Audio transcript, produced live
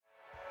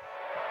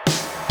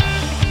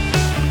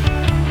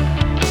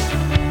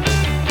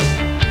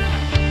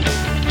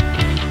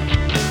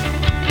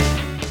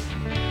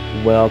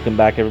Welcome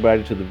back,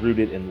 everybody, to the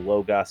Rooted in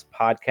Logos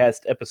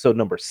podcast, episode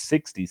number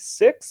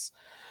 66.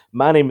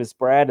 My name is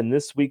Brad, and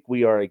this week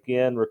we are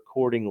again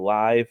recording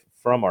live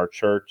from our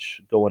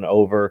church, going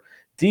over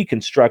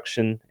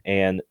deconstruction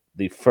and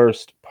the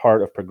first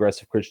part of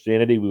progressive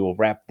Christianity. We will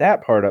wrap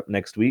that part up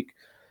next week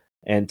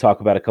and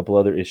talk about a couple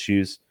other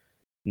issues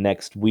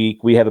next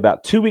week. We have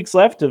about 2 weeks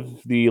left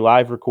of the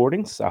live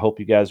recordings. I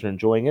hope you guys are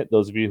enjoying it.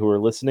 Those of you who are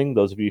listening,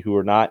 those of you who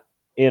are not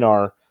in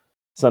our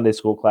Sunday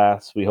school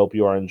class, we hope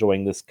you are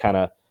enjoying this kind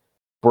of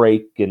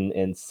break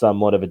in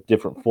somewhat of a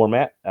different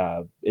format.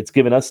 It's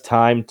given us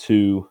time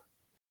to,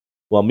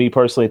 well, me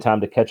personally,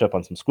 time to catch up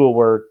on some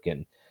schoolwork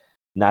and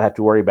not have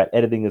to worry about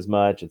editing as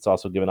much. It's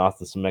also given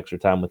Austin some extra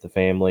time with the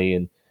family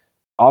and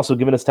also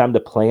given us time to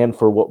plan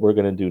for what we're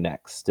going to do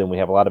next. And we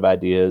have a lot of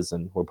ideas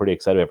and we're pretty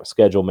excited. We have our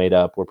schedule made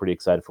up. We're pretty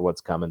excited for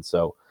what's coming.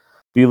 So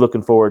be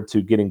looking forward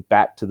to getting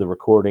back to the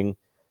recording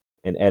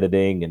and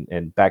editing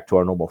and back to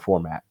our normal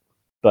format.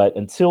 But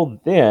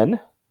until then,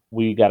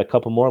 we got a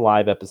couple more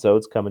live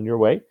episodes coming your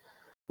way.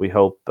 We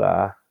hope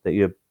that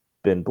you've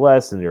been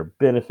blessed and you're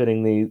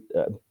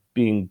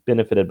being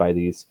benefited by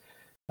these.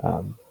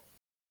 And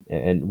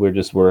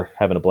we're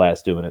having a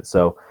blast doing it.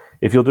 So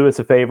if you'll do us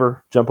a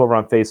favor, jump over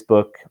on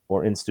Facebook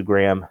or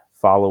Instagram,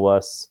 follow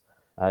us,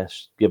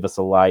 give us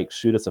a like,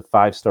 shoot us a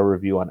 5-star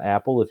review on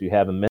Apple if you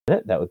have a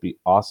minute. That would be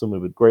awesome. We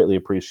would greatly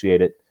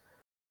appreciate it.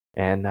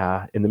 And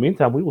in the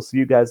meantime, we will see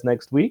you guys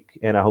next week.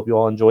 And I hope you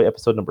all enjoy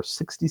episode number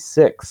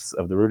 66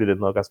 of the Rooted in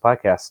Logos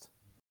podcast.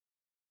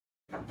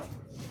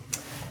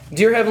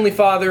 Dear Heavenly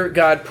Father,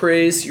 God,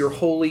 praise your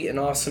holy and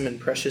awesome and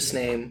precious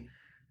name.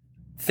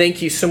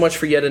 Thank you so much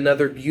for yet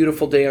another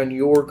beautiful day on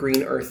your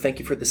green earth. Thank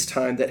you for this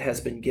time that has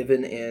been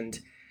given and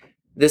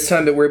this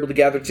time that we're able to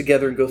gather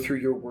together and go through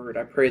your word.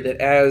 I pray that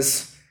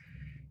as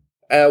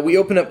we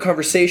open up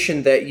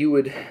conversation, that you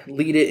would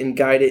lead it and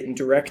guide it and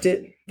direct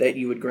it, that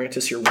you would grant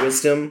us your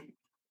wisdom,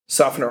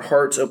 soften our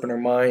hearts, open our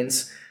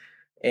minds,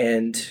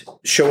 and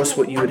show us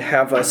what you would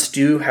have us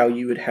do, how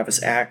you would have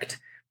us act.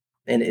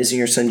 And it is in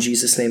your Son,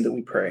 Jesus' name, that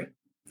we pray.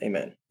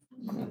 Amen.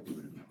 All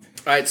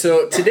right,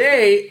 so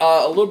today,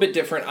 a little bit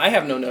different. I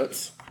have no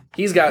notes.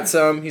 He's got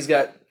some. He's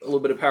got a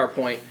little bit of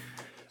PowerPoint.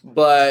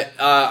 But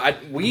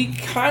we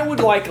kind of would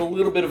like a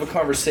little bit of a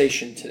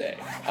conversation today.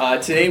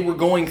 Today we're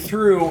going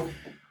through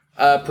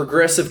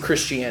progressive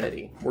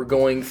Christianity. We're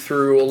going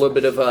through a little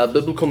bit of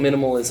biblical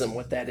minimalism,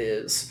 what that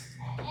is,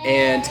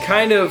 and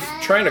kind of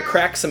trying to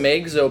crack some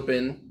eggs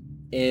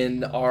open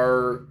in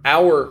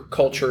our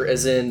culture,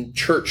 as in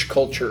church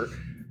culture,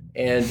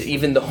 and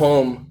even the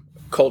home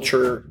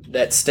culture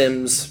that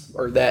stems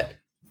or that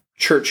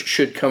church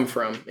should come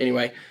from.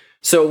 Anyway,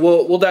 so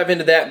we'll dive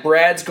into that.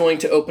 Brad's going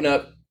to open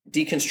up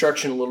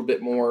deconstruction a little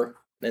bit more,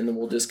 and then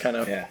we'll just kind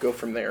of go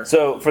from there.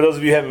 So for those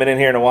of you who haven't been in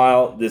here in a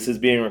while, this is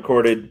being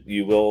recorded.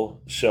 You will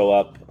show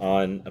up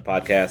on a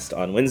podcast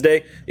on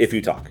Wednesday if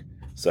you talk.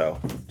 So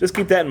just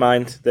keep that in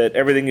mind, that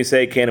everything you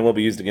say can and will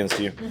be used against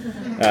you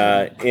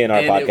in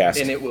our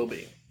podcast. And it will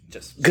be.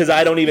 Just because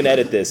I don't even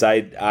edit this.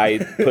 I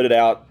put it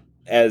out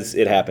as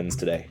it happens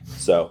today.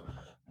 So,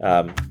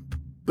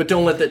 but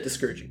don't let that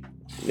discourage you.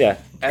 Yeah.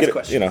 Ask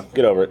questions.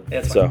 Get over it.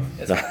 That's so, fine.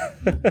 That's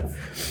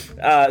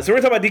fine. So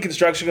we're talking about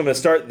deconstruction. I'm going to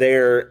start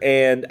there.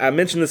 And I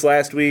mentioned this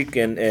last week,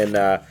 and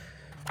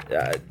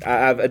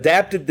I've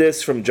adapted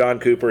this from John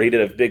Cooper. He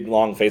did a big,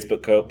 long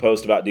Facebook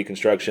post about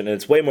deconstruction, and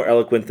it's way more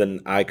eloquent than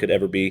I could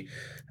ever be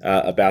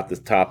about this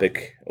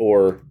topic,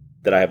 or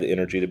that I have the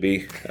energy to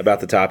be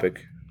about the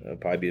topic. That'd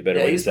probably be a better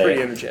way to say it. He's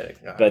pretty energetic.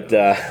 But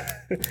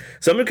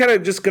so I'm kind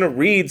of just going to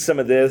read some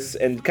of this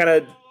and kind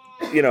of,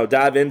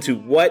 dive into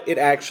what it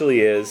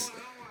actually is,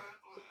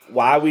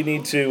 why we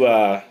need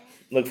to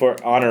look for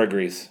honor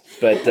agrees.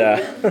 But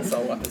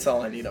that's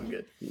all I need. I'm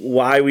good.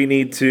 Why we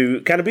need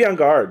to kind of be on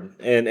guard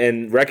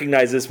and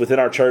recognize this within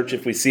our church,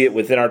 if we see it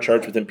within our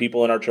church, within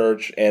people in our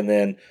church, and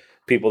then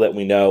people that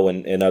we know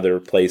in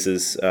other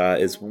places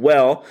as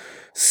well.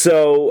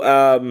 So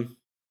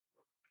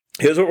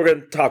here's what we're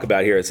going to talk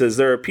about here. It says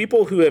there are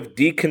people who have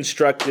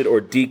deconstructed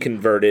or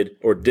deconverted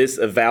or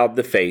disavowed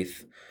the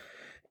faith,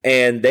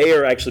 and they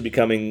are actually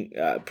becoming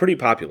pretty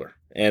popular.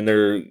 And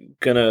they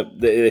kind of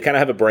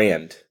have a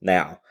brand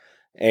now,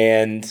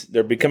 and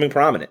they're becoming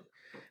prominent.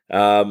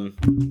 I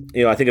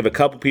think of a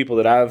couple people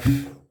that I've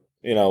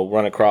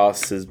run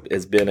across has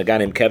been a guy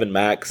named Kevin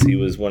Max. He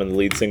was one of the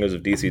lead singers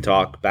of DC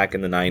Talk back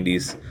in the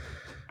 90s.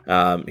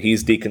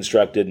 He's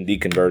deconstructed and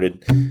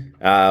deconverted.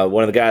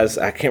 One of the guys,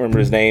 I can't remember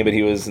his name, but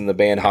he was in the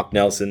band Hawk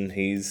Nelson.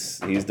 He's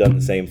done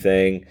the same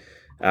thing.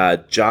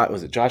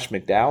 Was it Josh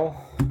McDowell?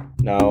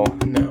 No.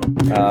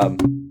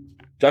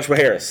 Joshua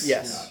Harris.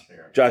 Yes.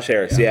 Josh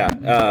Harris, yeah.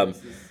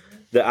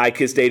 The I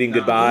Kissed Dating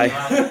Goodbye.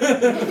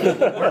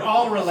 We're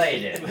all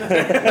related.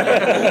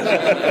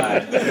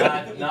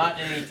 not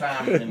any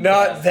time.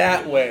 Not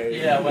that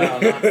way.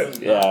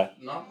 Yeah,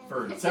 not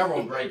for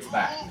several greats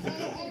back.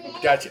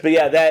 Gotcha. But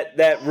yeah,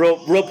 that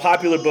real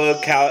popular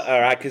book,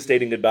 I Kissed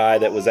Dating Goodbye,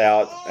 that was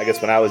out, I guess,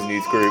 when I was in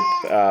youth group.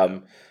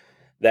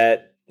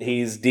 That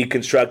He's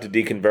deconstructed,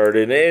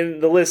 deconverted,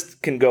 and the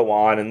list can go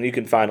on, and you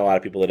can find a lot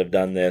of people that have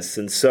done this.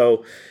 And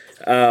so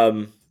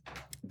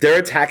they're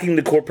attacking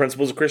the core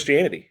principles of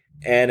Christianity.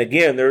 And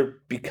again, they're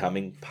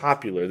becoming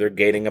popular. They're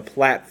gaining a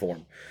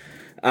platform.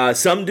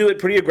 Some do it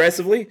pretty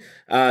aggressively.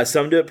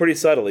 Some do it pretty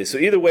subtly. So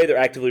either way, they're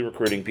actively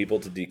recruiting people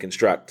to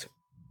deconstruct.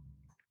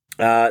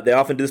 They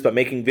often do this by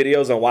making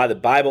videos on why the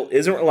Bible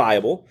isn't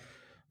reliable,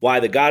 why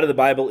the God of the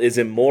Bible is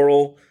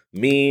immoral,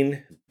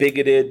 mean,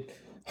 bigoted,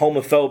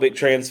 homophobic,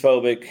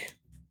 transphobic,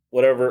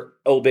 whatever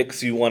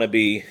obics you want to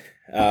be.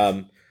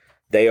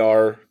 They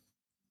are,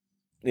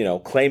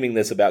 claiming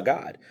this about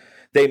God.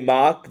 They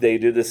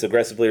do this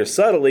aggressively or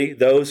subtly,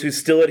 those who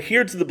still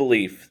adhere to the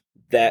belief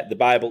that the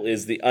Bible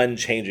is the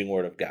unchanging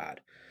Word of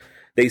God.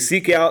 They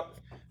seek out,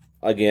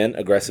 again,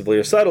 aggressively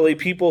or subtly,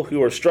 people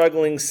who are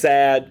struggling,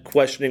 sad,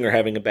 questioning, or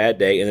having a bad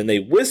day, and then they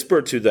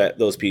whisper to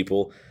those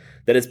people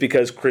that it's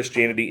because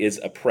Christianity is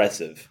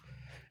oppressive.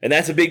 And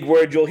that's a big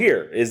word you'll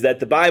hear, is that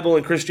the Bible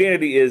and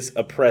Christianity is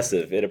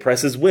oppressive. It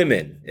oppresses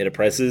women. It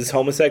oppresses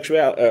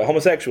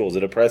homosexuals.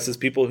 It oppresses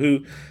people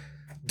who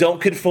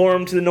don't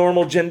conform to the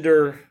normal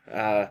gender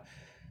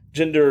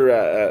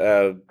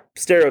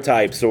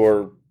stereotypes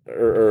or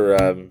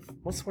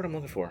what's the word I'm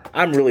looking for?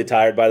 I'm really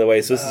tired, by the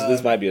way, so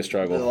this might be a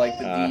struggle. Like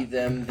the thee,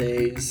 them,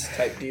 theys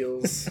type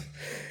deals.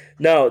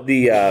 No,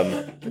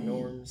 the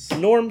norms.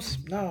 Norms?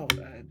 No.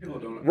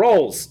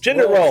 Roles.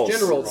 Gender roles.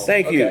 Gender roles.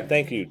 Thank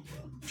you,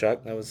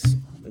 Chuck. That was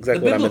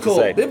exactly what I meant to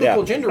say.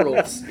 Biblical gender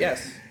roles,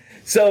 yes.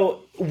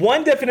 So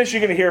one definition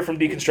you're going to hear from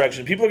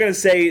deconstruction, people are going to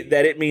say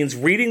that it means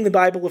reading the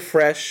Bible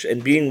afresh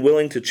and being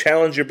willing to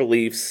challenge your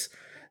beliefs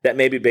that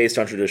may be based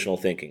on traditional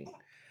thinking.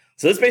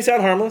 So this may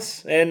sound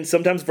harmless and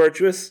sometimes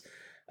virtuous,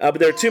 but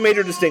there are two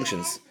major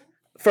distinctions.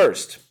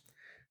 First,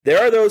 there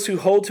are those who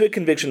hold to a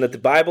conviction that the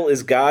Bible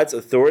is God's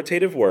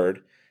authoritative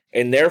word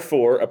and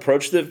therefore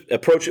approach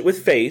it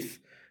with faith,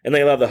 and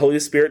they allow the Holy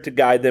Spirit to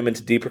guide them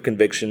into deeper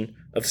conviction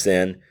of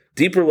sin,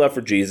 deeper love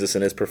for Jesus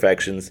and his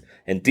perfections,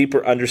 and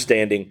deeper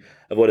understanding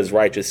of what is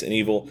righteous and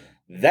evil.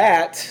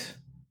 That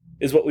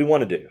is what we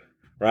want to do,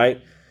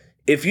 right?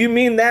 If you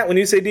mean that when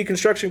you say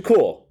deconstruction,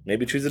 cool.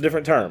 Maybe choose a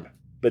different term.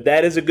 But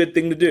that is a good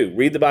thing to do.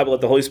 Read the Bible,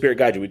 let the Holy Spirit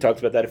guide you. We talked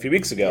about that a few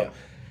weeks ago.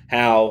 Yeah.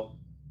 How,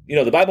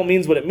 the Bible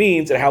means what it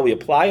means, and how we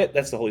apply it,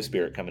 that's the Holy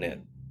Spirit coming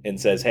in and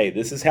says, hey,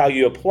 this is how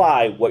you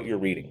apply what you're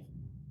reading.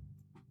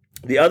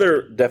 The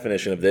other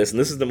definition of this, and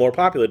this is the more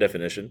popular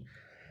definition,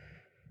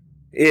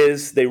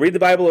 is they read the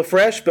Bible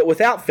afresh, but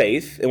without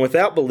faith and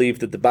without belief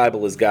that the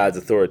Bible is God's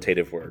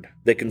authoritative word.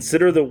 They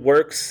consider the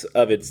words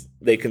on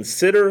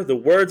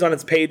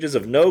its pages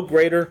of no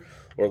greater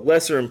or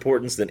lesser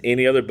importance than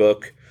any other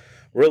book,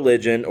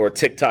 religion, or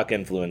TikTok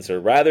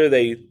influencer. Rather,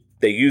 they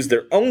use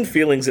their own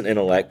feelings and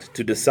intellect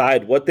to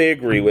decide what they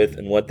agree with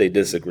and what they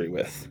disagree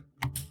with.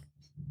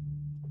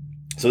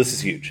 So this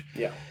is huge.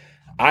 Yeah.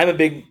 I'm a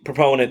big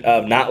proponent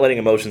of not letting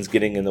emotions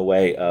getting in the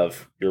way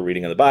of your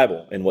reading of the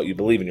Bible and what you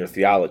believe in, your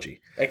theology.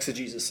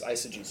 Exegesis,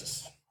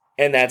 eisegesis.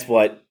 And that's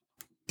what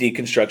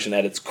deconstruction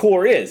at its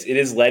core is. It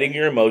is letting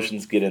your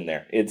emotions get in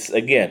there. It's,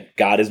 again,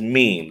 God is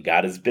mean.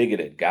 God is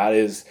bigoted. God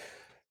is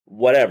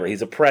whatever.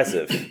 He's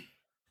oppressive.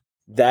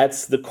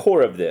 That's the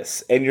core of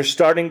this. And you're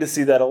starting to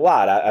see that a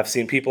lot. I've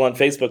seen people on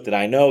Facebook that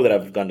I know that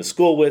I've gone to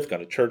school with, gone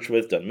to church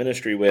with, done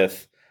ministry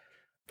with,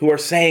 who are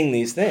saying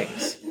these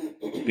things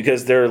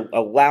because they're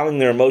allowing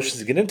their emotions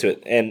to get into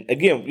it. And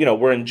again,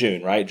 we're in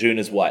June, right? June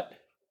is what?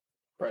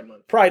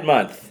 Pride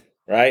Month,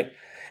 right?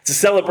 It's a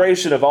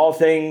celebration of all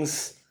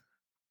things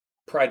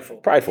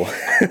prideful.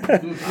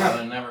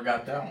 I never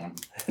got that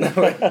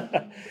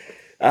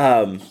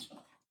one.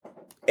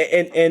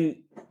 And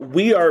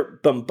we are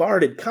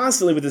bombarded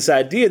constantly with this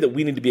idea that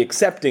we need to be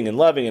accepting and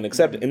loving and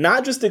accepting, and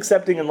not just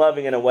accepting and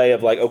loving in a way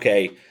of like,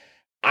 okay,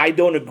 I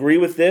don't agree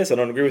with this, I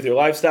don't agree with your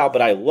lifestyle,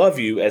 but I love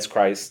you as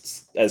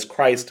Christ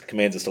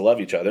commands us to love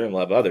each other and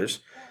love others.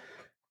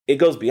 It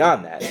goes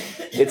beyond that.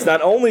 It's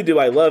not only do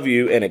I love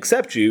you and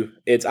accept you,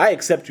 it's I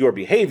accept your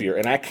behavior,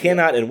 and I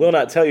cannot and will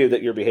not tell you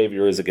that your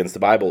behavior is against the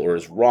Bible or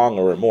is wrong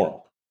or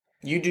immoral.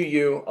 You do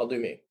you, I'll do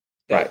me.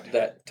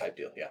 That type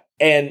deal, yeah.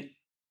 And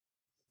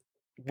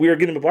we're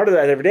getting bombarded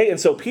with that every day, and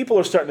so people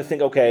are starting to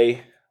think,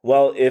 okay,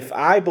 well, if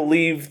I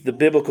believe the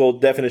biblical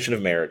definition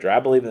of marriage, or I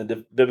believe in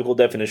the biblical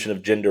definition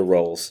of gender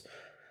roles,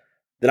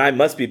 then I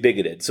must be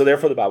bigoted. So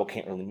therefore, the Bible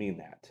can't really mean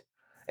that.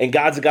 And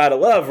God's a God of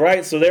love,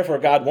 right? So therefore,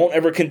 God won't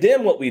ever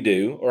condemn what we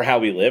do or how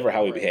we live or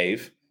how we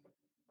behave.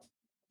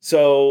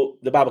 So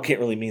the Bible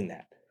can't really mean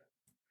that.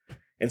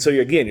 And so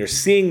you're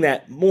seeing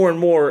that more and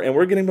more, and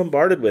we're getting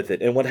bombarded with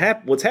it. And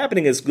what's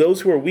happening is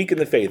those who are weak in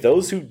the faith,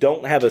 those who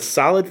don't have a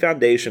solid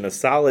foundation, a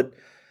solid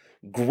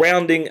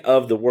grounding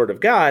of the Word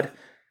of God,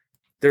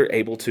 they're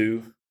able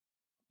to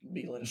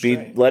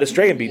be led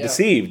astray and be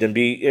deceived and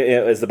be,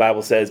 as the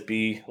Bible says,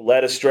 be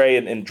led astray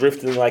and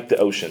drifting like the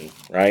ocean,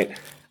 right?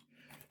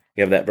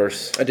 You have that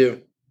verse? I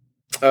do.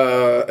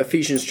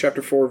 Ephesians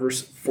chapter 4,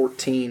 verse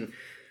 14.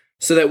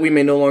 so that we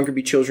may no longer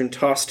be children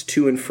tossed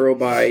to and fro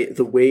by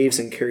the waves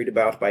and carried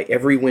about by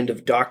every wind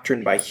of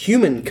doctrine, by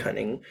human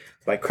cunning,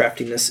 by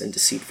craftiness and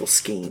deceitful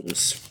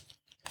schemes.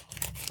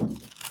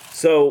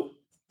 So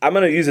I'm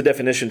going to use a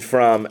definition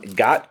from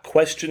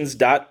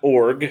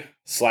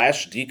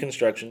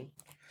gotquestions.org/deconstruction.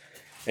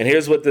 And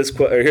here's what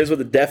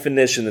the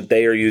definition that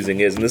they are using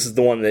is, and this is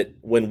the one that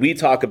when we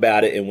talk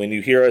about it and when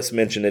you hear us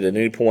mention it at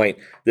any point,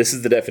 this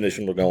is the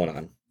definition we're going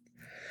on.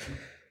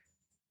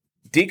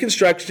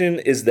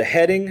 Deconstruction is the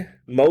heading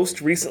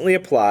most recently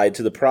applied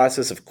to the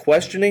process of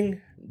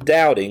questioning,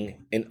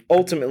 doubting, and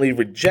ultimately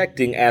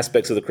rejecting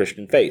aspects of the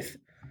Christian faith.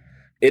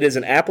 It is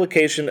an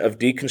application of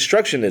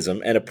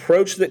deconstructionism, an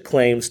approach that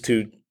claims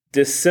to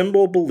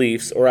dissemble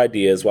beliefs or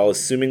ideas while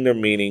assuming their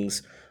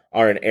meanings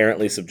are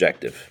inherently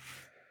subjective.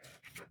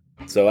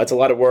 So that's a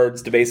lot of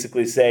words to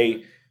basically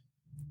say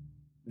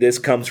this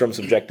comes from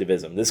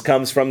subjectivism. This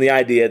comes from the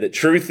idea that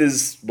truth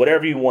is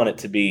whatever you want it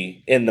to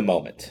be in the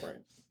moment. Right.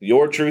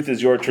 Your truth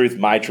is your truth,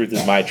 my truth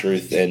is my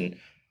truth, and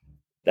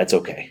that's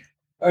okay.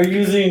 Are you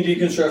using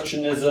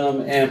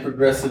deconstructionism and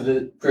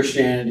progressive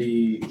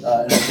Christianity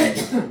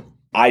interchangeably?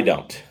 I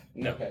don't.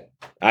 No. Okay.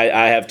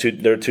 I have two.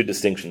 There are two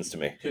distinctions to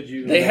me. Could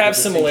you? They have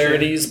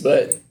similarities,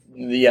 but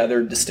yeah,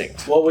 they're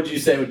distinct. What would you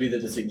say would be the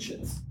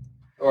distinctions,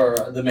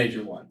 or the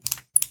major one?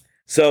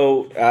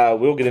 So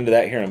we'll get into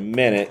that here in a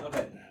minute.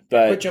 Okay.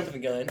 But Quit jumping the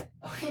gun.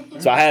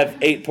 So I have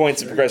 8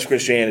 points of progressive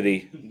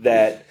Christianity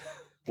that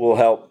will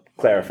help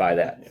clarify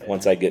that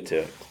once I get to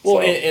it. Well,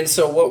 and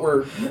so what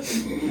we're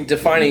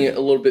defining a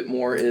little bit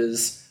more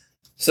is,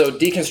 so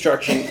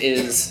deconstruction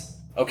is,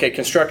 okay,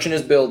 construction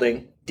is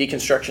building,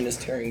 deconstruction is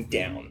tearing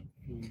down.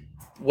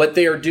 What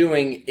they are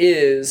doing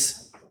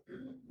is,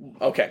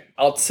 okay,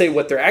 I'll say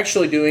what they're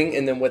actually doing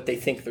and then what they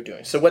think they're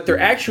doing. So what they're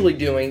actually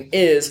doing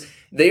is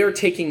they are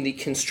taking the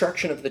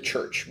construction of the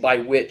church by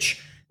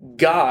which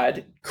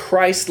God,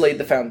 Christ laid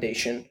the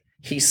foundation.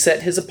 He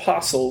set his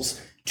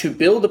apostles to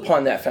build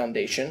upon that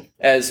foundation,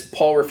 as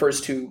Paul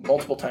refers to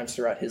multiple times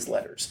throughout his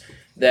letters,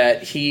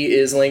 that he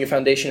is laying a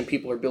foundation and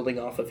people are building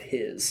off of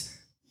his.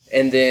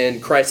 And then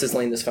Christ is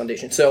laying this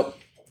foundation. So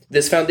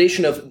this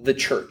foundation of the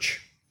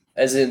church,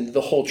 as in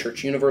the whole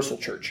church, universal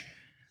church,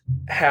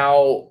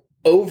 how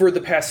over the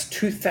past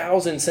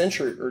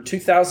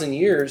 2,000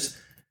 years,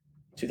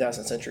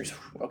 2,000 centuries,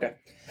 okay.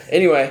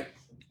 Anyway,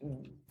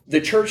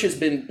 the church has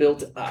been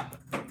built up.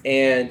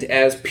 And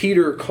as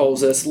Peter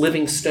calls us,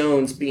 living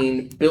stones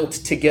being built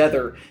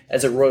together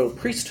as a royal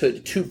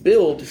priesthood to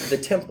build the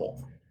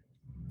temple.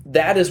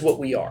 That is what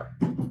we are.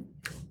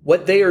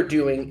 What they are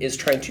doing is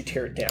trying to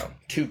tear it down,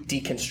 to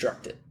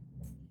deconstruct it.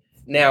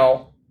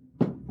 Now,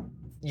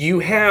 you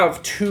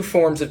have two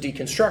forms of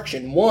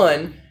deconstruction.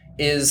 One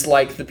is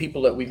like the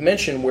people that we've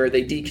mentioned, where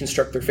they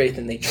deconstruct their faith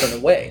and they turn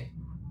away.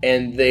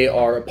 And they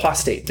are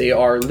apostate. They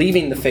are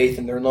leaving the faith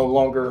and they're no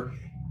longer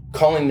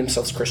calling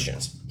themselves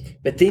Christians.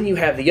 But then you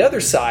have the other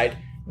side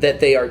that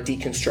they are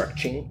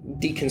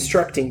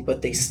deconstructing,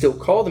 but they still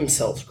call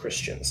themselves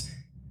Christians.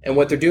 And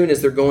what they're doing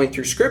is they're going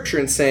through Scripture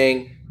and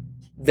saying,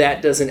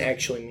 that doesn't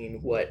actually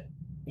mean what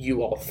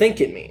you all think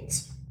it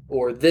means.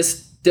 Or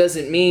this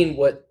doesn't mean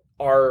what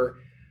our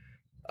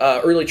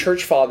early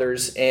church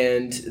fathers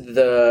and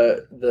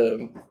the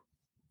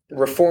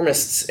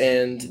Reformists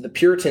and the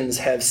Puritans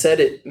have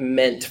said it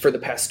meant for the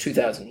past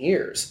 2,000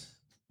 years.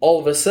 All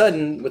of a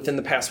sudden, within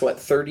the past,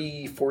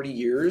 30, 40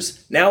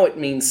 years, now it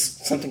means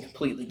something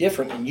completely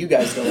different, and you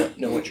guys don't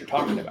know what you're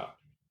talking about.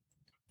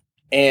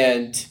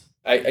 And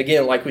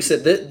again, like we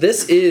said,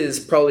 this is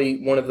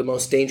probably one of the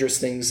most dangerous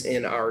things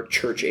in our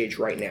church age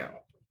right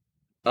now.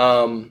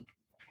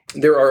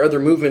 There are other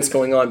movements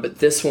going on, but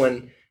this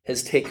one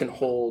has taken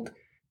hold,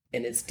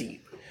 and it's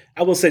deep.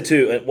 I will say,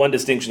 too, one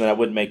distinction that I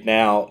would make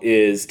now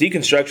is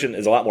deconstruction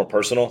is a lot more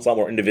personal. It's a lot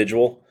more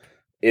individual.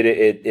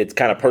 It's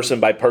kind of person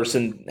by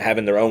person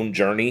having their own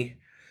journey.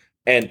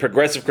 And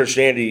progressive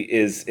Christianity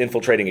is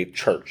infiltrating a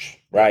church,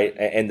 right?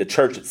 And the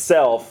church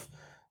itself,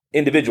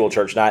 individual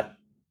church, not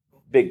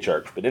big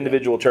church, but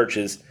individual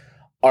churches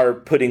are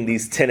putting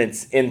these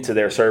tenets into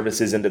their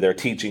services, into their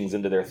teachings,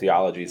 into their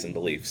theologies and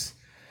beliefs.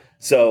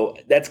 So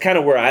that's kind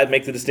of where I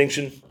make the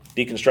distinction.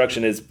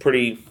 Deconstruction is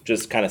pretty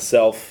just kind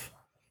of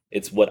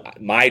it's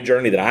what my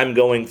journey that I'm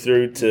going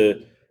through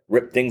to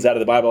rip things out of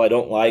the Bible I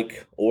don't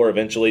like, or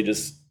eventually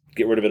just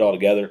get rid of it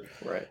altogether.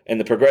 Right. And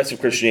the progressive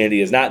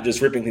Christianity is not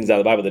just ripping things out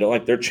of the Bible they don't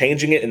like, they're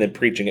changing it and then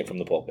preaching it from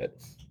the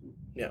pulpit.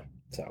 Yeah.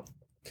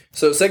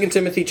 So 2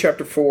 Timothy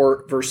chapter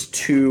 4, verse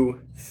 2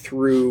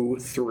 through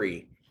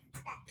 3.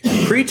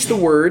 Preach the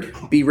word,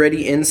 be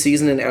ready in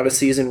season and out of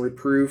season,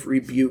 reprove,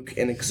 rebuke,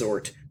 and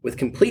exhort, with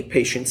complete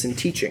patience and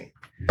teaching.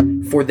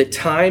 For the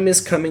time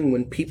is coming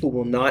when people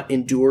will not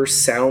endure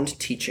sound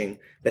teaching,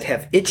 but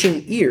have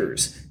itching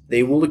ears.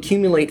 They will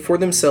accumulate for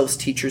themselves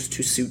teachers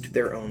to suit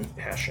their own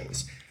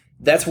passions.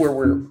 That's where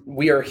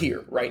we are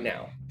here right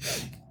now.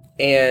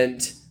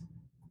 And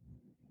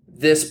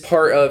this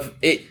part of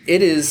it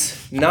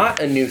is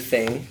not a new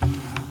thing.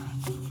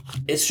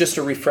 It's just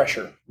a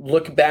refresher.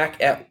 Look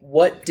back at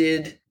what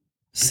did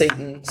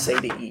Satan say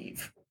to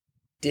Eve?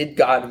 Did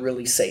God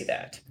really say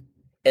that?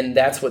 And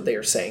that's what they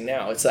are saying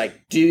now. It's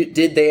like, did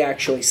they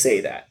actually say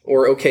that?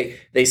 Or, okay,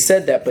 they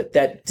said that, but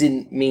that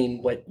didn't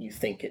mean what you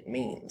think it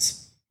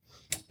means.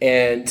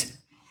 And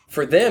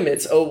for them,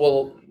 it's,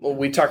 well,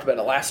 we talked about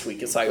it last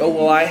week. It's like,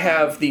 I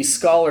have these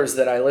scholars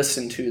that I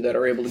listen to that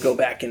are able to go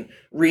back and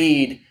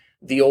read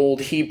the old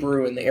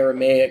Hebrew and the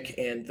Aramaic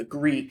and the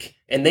Greek,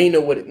 and they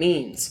know what it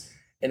means.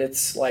 And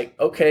it's like,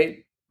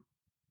 okay,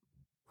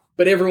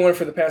 but everyone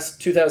for the past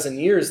 2,000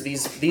 years,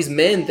 these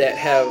men that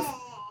have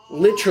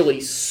literally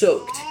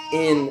soaked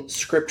in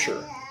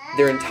Scripture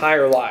their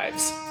entire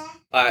lives.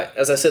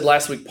 As I said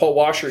last week, Paul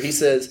Washer, he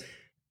says,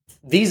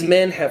 these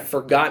men have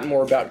forgotten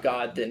more about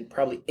God than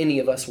probably any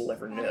of us will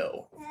ever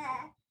know.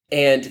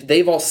 And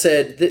they've all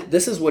said,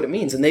 this is what it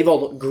means, and they've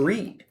all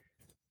agreed.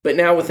 But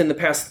now within the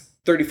past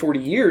 30, 40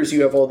 years,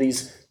 you have all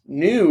these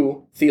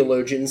new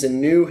theologians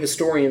and new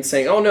historians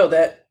saying, oh no,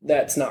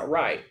 that's not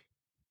right.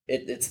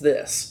 It's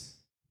this.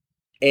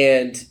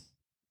 And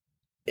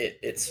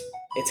it's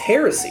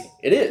heresy.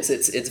 It is.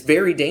 It's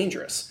very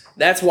dangerous.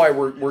 That's why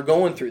we're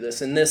going through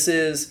this. And this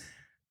is,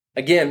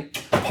 again,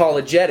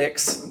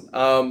 apologetics.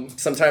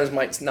 Sometimes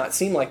might not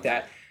seem like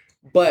that,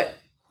 but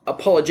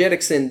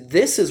apologetics, and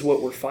this is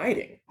what we're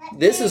fighting.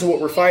 This is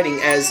what we're fighting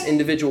as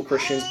individual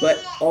Christians,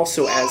 but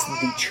also as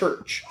the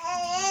church.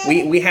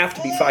 We have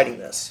to be fighting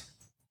this.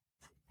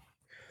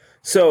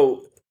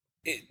 So,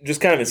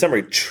 just kind of in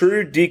summary,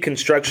 true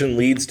deconstruction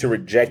leads to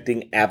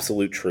rejecting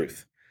absolute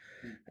truth.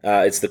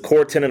 It's the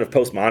core tenet of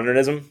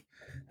postmodernism.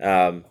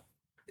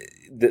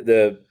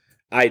 The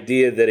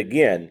idea that,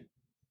 again,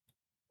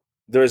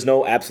 there is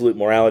no absolute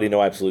morality,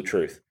 no absolute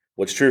truth.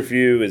 What's true for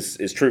you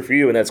is true for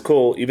you, and that's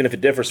cool, even if it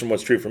differs from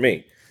what's true for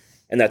me.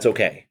 And that's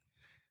okay.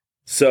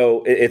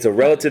 So it's a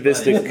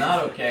relativistic... But it's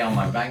not okay on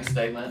my bank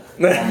statement,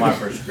 on my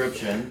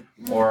prescription,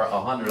 or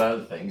 100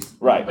 other things.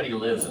 Right. Nobody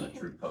lives in a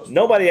true post.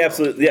 Nobody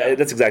absolutely... Yeah,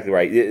 that's exactly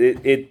right.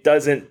 It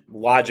doesn't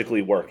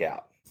logically work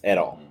out at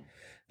all.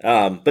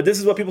 But this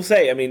is what people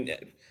say. I mean...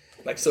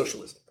 Like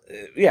socialism.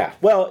 Yeah.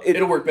 Well...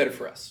 It'll work better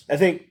for us. I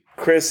think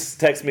Chris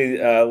texted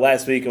me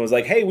last week and was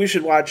like, hey, we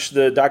should watch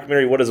the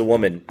documentary What is a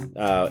Woman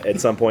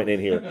at some point in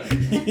here.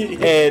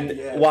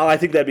 And while I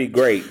think that'd be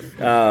great...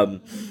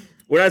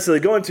 we're not necessarily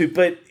going to,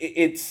 but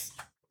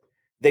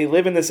they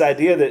live in this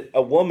idea that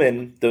a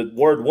woman, the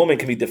word woman,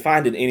 can be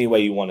defined in any way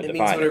you want to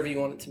define it. It means whatever you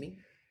want it to mean.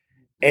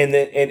 And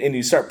then and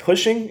you start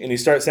pushing and you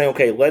start saying,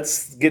 okay,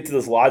 let's get to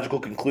this logical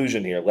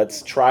conclusion here.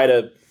 Let's try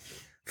to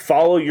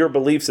follow your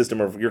belief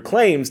system or your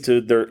claims to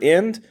their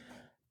end.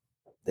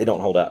 They don't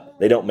hold up.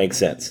 They don't make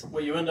sense.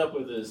 What you end up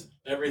with is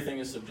everything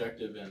is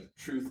subjective and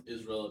truth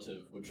is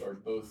relative, which are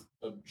both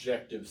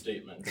objective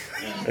statements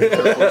and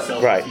therefore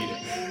self-defeating.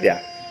 Right.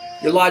 Yeah.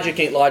 Your logic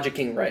ain't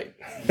logicking right.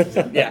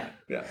 Yeah.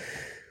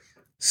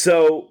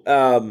 So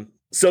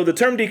the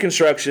term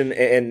deconstruction,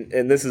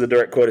 and this is a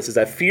direct quote, it says,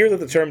 I fear that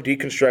the term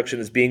deconstruction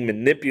is being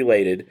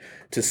manipulated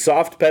to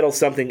soft pedal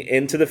something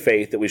into the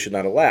faith that we should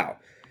not allow.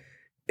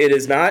 It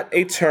is not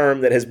a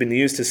term that has been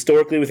used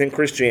historically within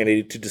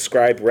Christianity to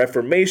describe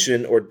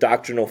reformation or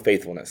doctrinal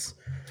faithfulness.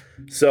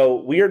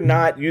 So we are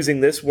not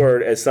using this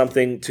word as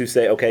something to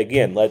say, okay,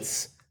 again,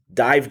 let's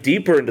dive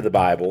deeper into the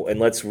Bible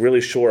and let's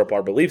really shore up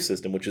our belief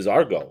system, which is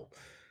our goal.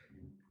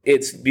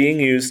 It's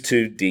being used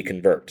to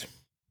deconvert.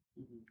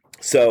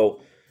 So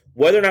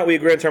whether or not we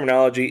agree on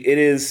terminology, it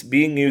is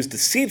being used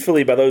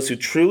deceitfully by those who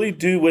truly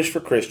do wish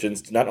for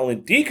Christians to not only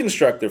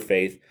deconstruct their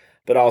faith,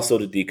 but also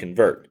to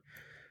deconvert.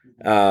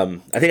 I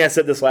think I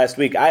said this last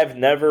week. I have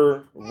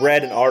never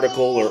read an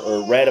article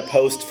or read a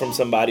post from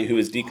somebody who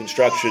is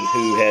deconstruction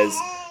who has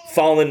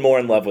fallen more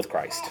in love with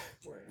Christ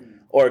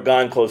or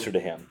gone closer to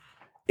him.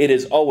 It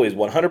is always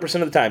 100%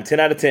 of the time, 10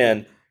 out of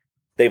 10,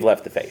 they've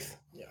left the faith.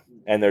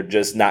 And they're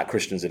just not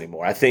Christians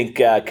anymore. I think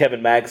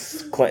Kevin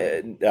Max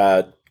coined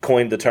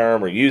the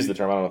term or used the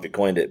term. I don't know if he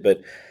coined it,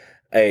 but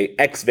a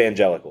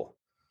ex-evangelical,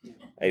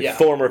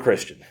 former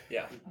Christian.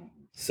 Yeah.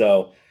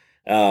 So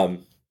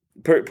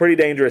pretty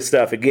dangerous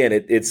stuff. Again,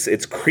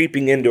 it's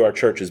creeping into our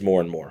churches more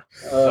and more.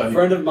 A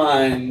friend of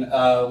mine,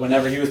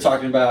 whenever he was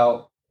talking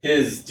about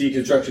his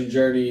deconstruction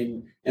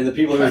journey and the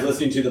people he was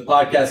listening to, the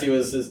podcast he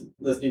was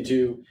listening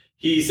to,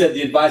 he said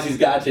the advice he's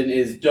gotten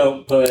is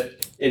don't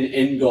put an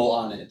end goal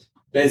on it.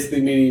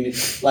 Basically meaning,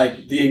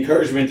 like, the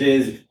encouragement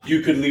is you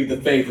could leave the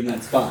faith and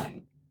that's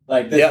fine.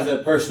 Like, this is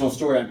a personal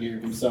story I'm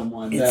hearing from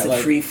someone. It's a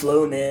free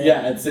flow, man.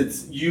 Yeah,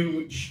 it's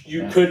you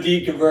could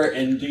deconvert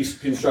and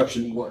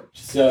deconstruction worked.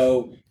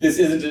 So this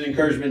isn't an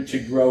encouragement to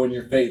grow in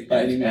your faith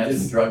by any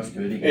means.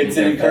 It's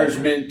an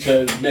encouragement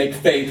to make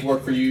faith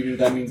work for you.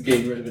 That means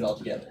getting rid of it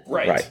altogether.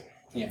 Right.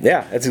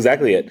 Yeah, that's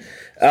exactly it.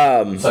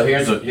 So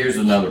here's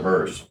another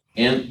verse.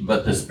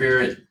 But the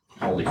Spirit,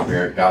 Holy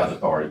Spirit, God's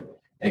authority,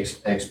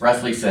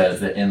 expressly says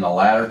that in the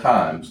latter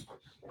times,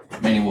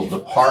 many will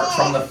depart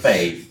from the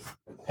faith,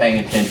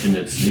 paying attention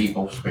to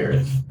deceitful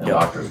spirits and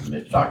doctrines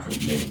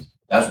of meetings.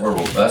 That's what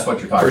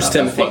you're talking about.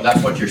 Timothy.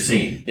 That's what you're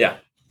seeing. Yeah.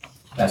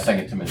 That's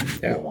 2 Timothy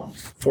 4:1.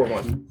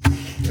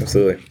 4:1.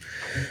 Absolutely.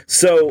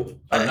 So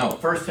no,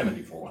 1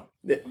 Timothy 4:1.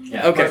 Yeah.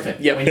 Yeah.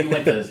 Okay. When you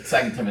went to 2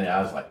 Timothy,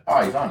 I was like,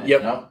 oh, he's on it.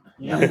 Yep. No?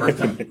 Yeah, 1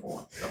 Timothy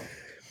 4.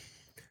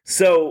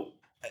 So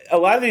a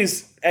lot of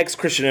these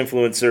ex-Christian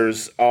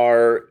influencers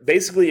are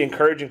basically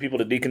encouraging people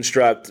to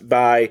deconstruct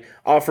by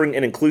offering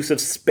an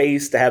inclusive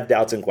space to have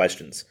doubts and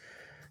questions.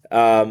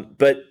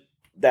 But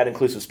that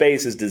inclusive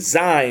space is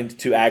designed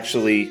to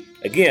actually,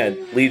 again,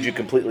 lead you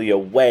completely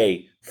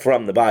away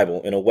from the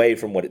Bible and away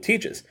from what it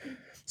teaches.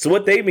 So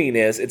what they mean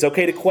is it's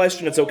okay to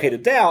question, it's okay to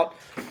doubt.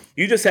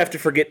 You just have to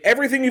forget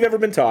everything you've ever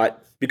been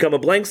taught, become a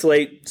blank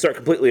slate, start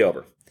completely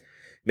over.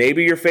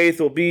 Maybe your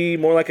faith will be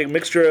more like a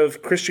mixture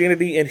of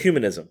Christianity and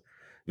humanism.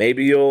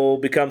 Maybe you'll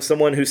become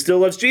someone who still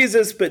loves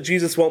Jesus, but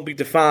Jesus won't be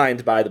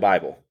defined by the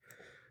Bible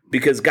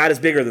because God is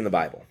bigger than the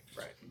Bible.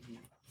 Right.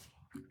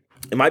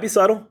 It might be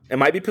subtle, it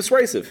might be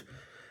persuasive,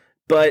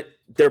 but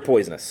they're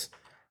poisonous.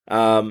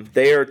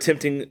 They are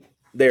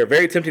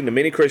very tempting to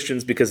many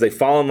Christians because they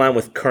fall in line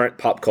with current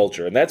pop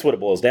culture. And that's what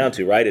it boils down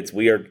to, right?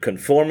 We are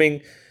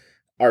conforming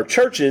our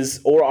churches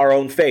or our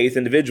own faith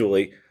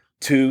individually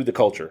to the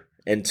culture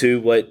and to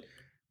what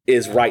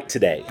is right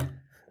today.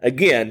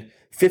 Again,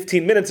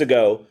 15 minutes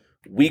ago,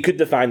 we could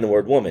define the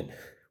word woman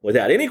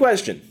without any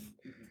question,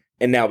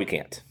 and now we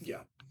can't.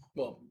 Yeah.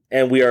 Well,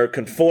 and we are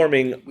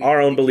conforming our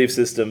own belief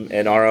system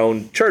and our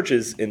own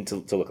churches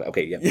into to look like,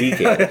 okay, yeah, we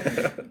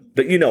can.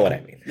 But you know what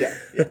I mean. Yeah.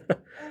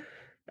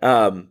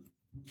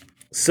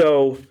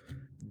 So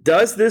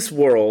does this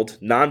world,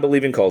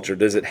 non-believing culture,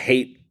 does it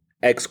hate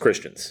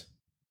ex-Christians?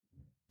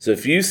 So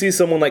if you see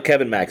someone like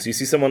Kevin Max, you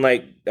see someone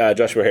like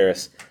Joshua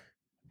Harris,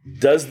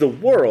 does the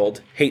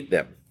world hate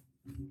them?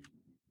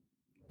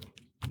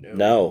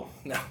 No.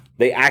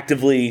 They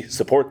actively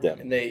support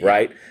them,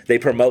 right? They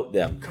promote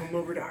them. Come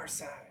over to our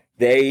side.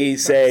 They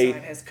say,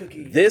 side has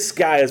cookies. This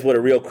guy is what a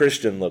real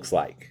Christian looks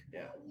like,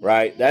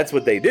 right? That's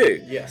what they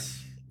do. Yes.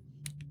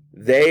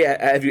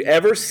 Have you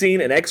ever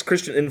seen an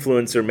ex-Christian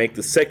influencer make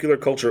the secular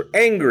culture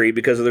angry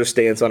because of their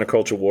stance on a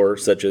culture war,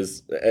 such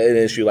as an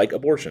issue like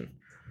abortion?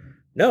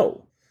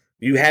 No.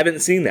 You haven't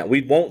seen that.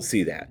 We won't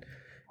see that.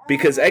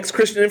 Because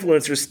ex-Christian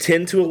influencers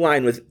tend to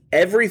align with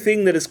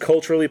everything that is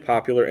culturally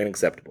popular and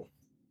acceptable.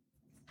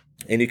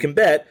 And you can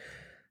bet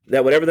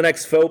that whatever the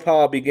next faux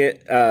pas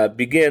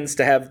begins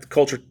to have the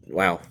culture...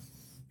 Wow.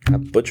 I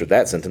butchered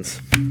that sentence.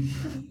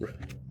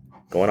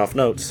 Going off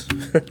notes.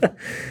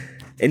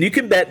 And you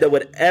can bet that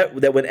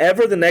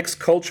whenever the next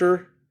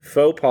culture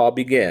faux pas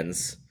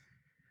begins,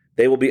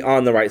 they will be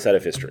on the right side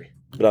of history,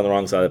 but on the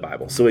wrong side of the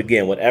Bible. So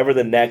again, whatever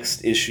the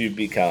next issue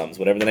becomes,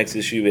 whatever the next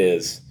issue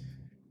is,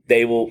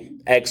 they will,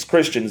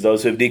 ex-Christians,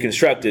 those who have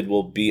deconstructed,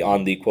 will be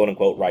on the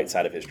quote-unquote right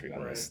side of history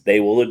on this. They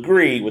will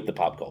agree with the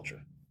pop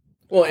culture.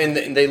 Well, and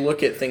they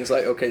look at things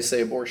like, okay,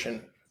 say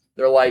abortion.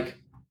 They're like,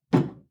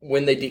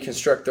 when they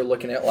deconstruct, they're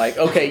looking at like,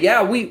 okay,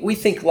 yeah, we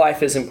think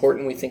life is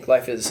important. We think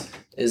life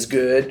is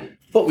good,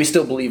 but we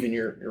still believe in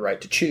your right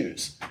to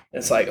choose.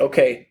 And it's like,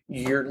 okay,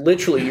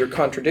 you're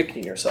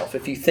contradicting yourself.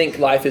 If you think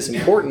life is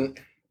important,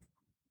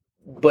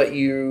 but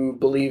you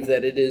believe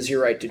that it is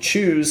your right to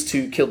choose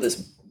to kill this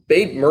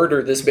baby,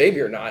 murder this baby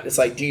or not, it's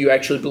like, do you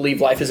actually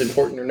believe life is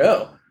important or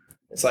no?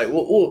 It's like,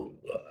 well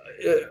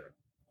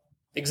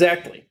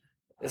exactly.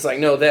 It's like,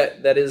 no,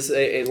 that is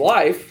a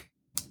life.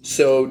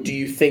 So do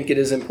you think it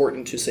is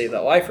important to save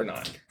that life or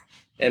not?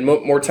 And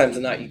more times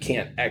than not, you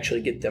can't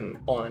actually get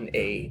them on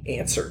a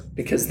answer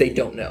because they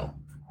don't know.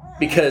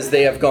 Because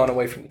they have gone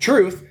away from the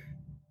truth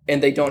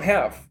and they don't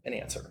have an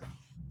answer.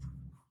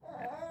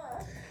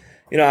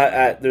 You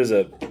know, there's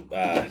a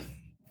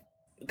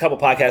couple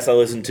podcasts I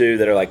listen to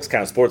that are like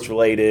kind of sports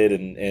related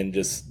and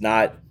just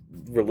not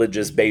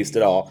religious based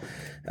at all.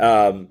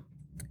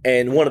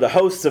 And one of the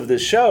hosts of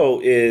this show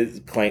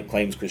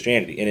claims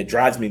Christianity. And it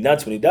drives me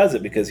nuts when he does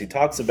it because he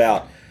talks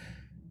about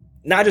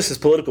not just his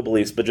political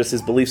beliefs, but just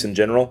his beliefs in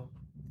general.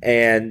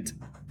 And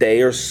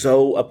they are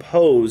so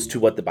opposed to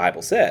what the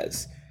Bible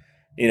says.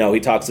 You know, he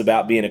talks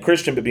about being a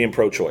Christian, but being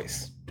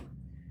pro-choice.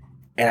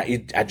 And you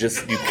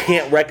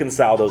can't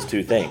reconcile those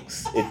two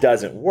things. It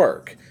doesn't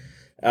work.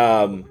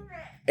 And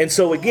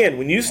so again,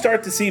 when you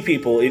start to see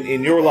people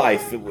in your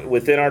life,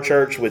 within our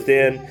church,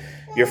 within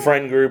your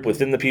friend group,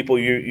 within the people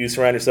you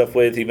surround yourself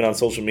with, even on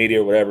social media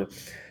or whatever,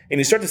 and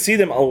you start to see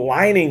them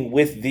aligning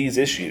with these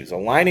issues,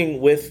 aligning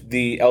with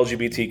the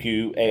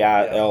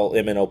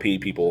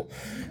LGBTQAILMNOP people,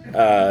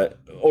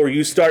 or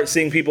you start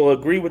seeing people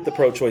agree with the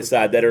pro-choice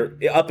side that are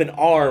up in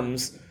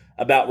arms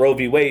about Roe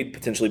v. Wade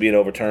potentially being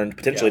overturned,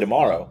 potentially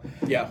tomorrow.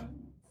 Yeah.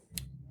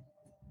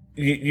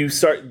 You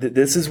start.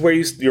 This is where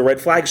your red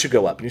flag should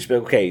go up. And you should be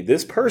like, okay,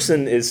 this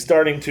person is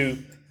starting to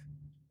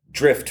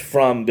drift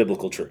from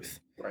biblical truth.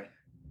 Right.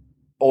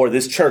 Or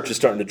this church is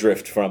starting to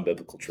drift from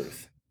biblical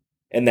truth.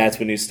 And that's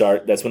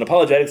when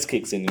apologetics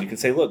kicks in and you can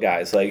say, look,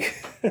 guys,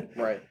 like,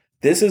 right.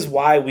 This is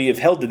why we have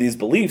held to these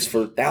beliefs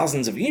for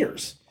thousands of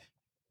years.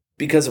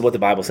 Because of what the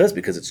Bible says,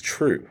 because it's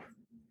true.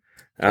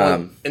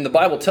 And the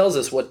Bible tells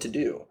us what to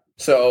do.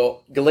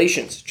 So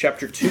Galatians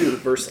chapter 2,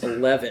 verse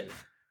 11.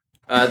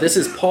 This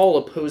is Paul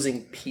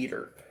opposing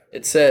Peter.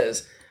 It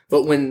says,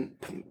 but when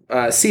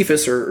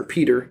Cephas, or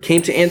Peter,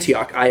 came to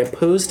Antioch, I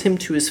opposed him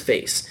to his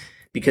face,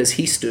 because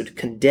he stood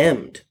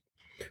condemned.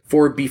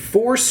 For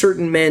before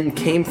certain men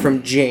came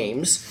from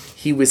James,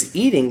 he was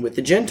eating with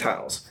the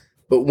Gentiles.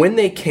 But when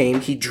they came,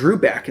 he drew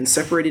back and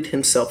separated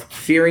himself,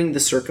 fearing the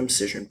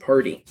circumcision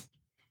party.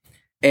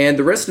 And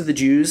the rest of the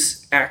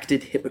Jews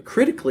acted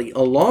hypocritically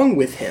along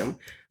with him,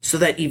 so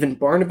that even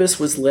Barnabas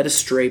was led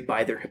astray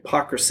by their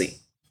hypocrisy.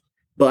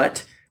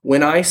 But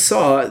when I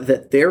saw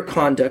that their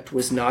conduct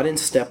was not in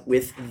step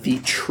with the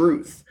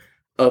truth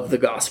of the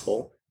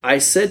gospel, I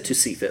said to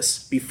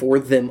Cephas before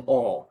them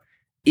all,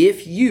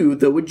 if you,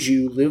 though a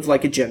Jew, live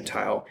like a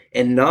Gentile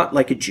and not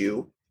like a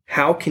Jew,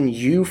 how can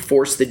you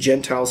force the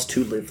Gentiles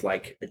to live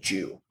like a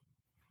Jew?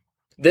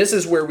 This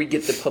is where we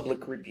get the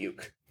public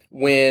rebuke.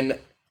 When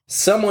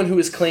someone who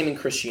is claiming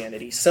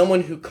Christianity,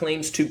 someone who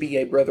claims to be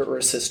a brother or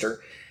a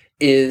sister,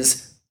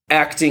 is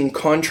acting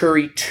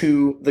contrary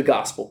to the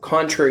gospel,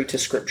 contrary to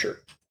Scripture,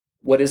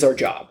 what is our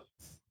job?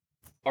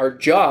 Our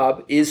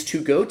job is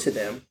to go to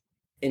them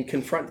and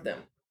confront them.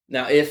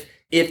 Now, if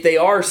they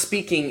are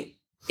speaking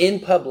in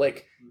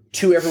public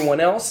to everyone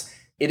else,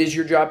 it is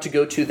your job to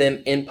go to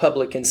them in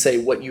public and say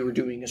what you are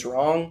doing is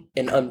wrong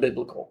and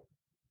unbiblical.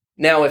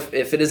 Now, if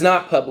it is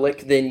not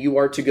public, then you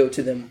are to go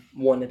to them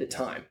one at a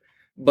time.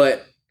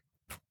 But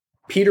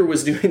Peter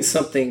was doing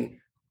something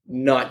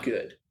not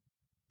good.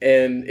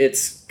 And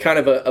it's kind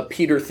of a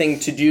Peter thing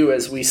to do,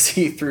 as we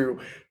see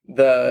through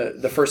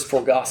the first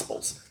four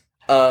Gospels.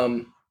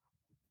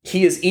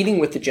 He is eating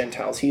with the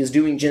Gentiles. He is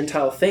doing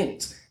Gentile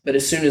things. But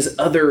as soon as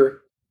other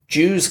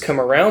Jews come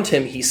around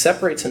him, he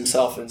separates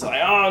himself and is like,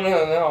 oh,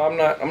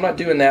 no, I'm not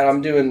doing that.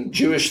 I'm doing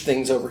Jewish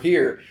things over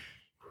here.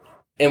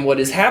 And what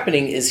is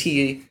happening is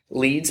he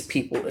leads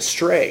people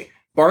astray.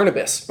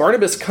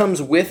 Barnabas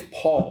comes with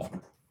Paul,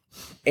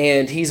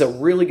 and he's a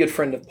really good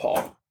friend of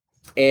Paul.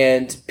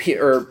 And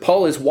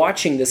Paul is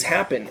watching this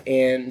happen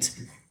and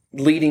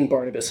leading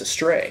Barnabas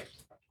astray.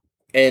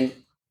 And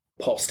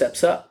Paul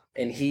steps up,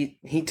 and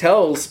he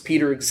tells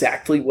Peter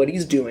exactly what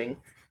he's doing,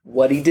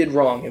 what he did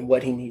wrong, and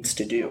what he needs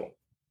to do.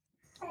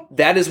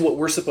 That is what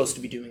we're supposed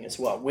to be doing as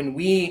well. When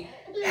we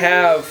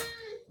have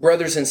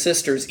brothers and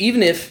sisters,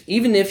 even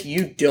if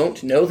you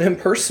don't know them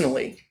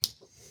personally,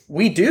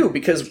 we do,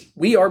 because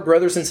we are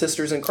brothers and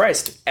sisters in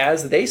Christ.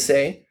 As they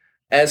say,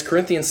 as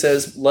Corinthians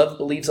says, love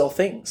believes all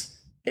things.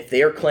 If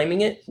they are claiming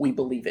it, we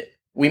believe it.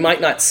 We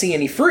might not see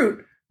any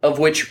fruit of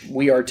which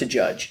we are to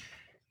judge,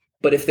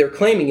 but if they're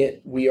claiming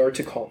it, we are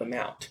to call them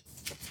out.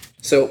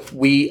 So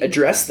we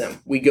address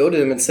them. We go to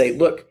them and say,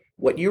 look,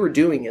 what you are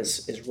doing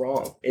is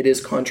wrong. It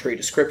is contrary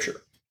to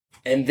Scripture.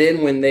 And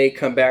then when they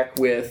come back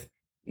with,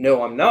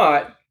 no, I'm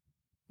not,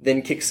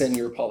 then kicks in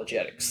your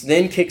apologetics.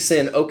 Then kicks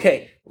in,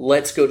 okay,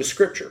 let's go to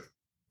Scripture.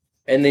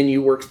 And then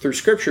you work through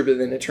Scripture, but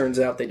then it turns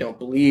out they don't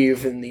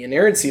believe in the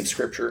inerrancy of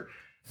Scripture.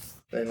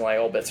 Then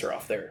all bets are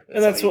off there.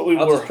 And that's what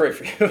I'll just pray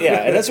for you.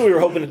 Yeah, and that's what we were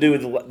hoping to do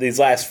with these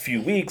last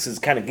few weeks, is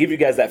kind of give you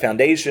guys that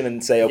foundation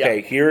and say,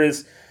 okay, here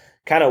is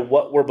kind of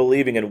what we're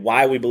believing and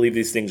why we believe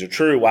these things are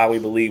true, why we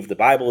believe the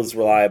Bible is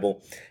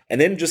reliable, and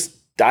then just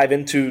dive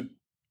into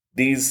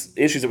these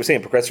issues that we're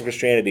seeing, progressive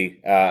Christianity,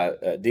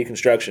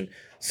 deconstruction,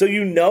 so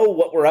you know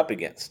what we're up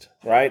against,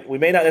 right? We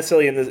may not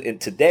necessarily in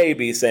today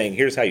be saying,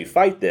 here's how you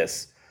fight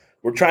this.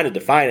 We're trying to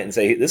define it and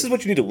say, this is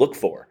what you need to look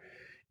for.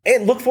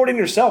 And look for it in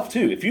yourself,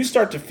 too. If you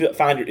start to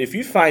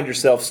find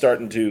yourself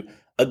starting to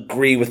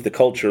agree with the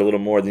culture a little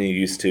more than you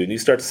used to, and you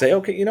start to say,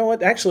 okay, you know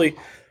what, actually,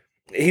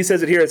 he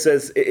says it here, it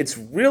says, it's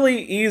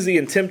really easy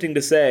and tempting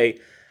to say,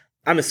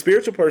 I'm a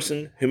spiritual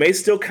person who may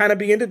still kind of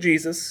be into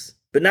Jesus,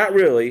 but not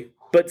really,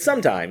 but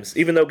sometimes,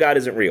 even though God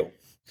isn't real.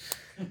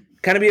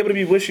 Kind of be able to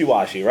be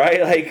wishy-washy,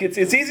 right? Like, it's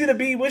easy to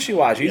be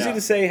wishy-washy. Easy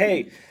to say,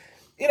 hey,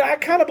 I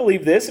kind of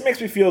believe this. It makes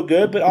me feel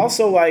good, but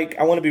also, like,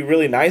 I want to be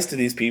really nice to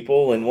these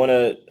people and want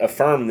to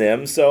affirm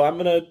them, so I'm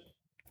going to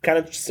kind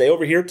of stay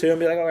over here, too, and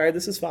be like, all right,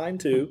 this is fine,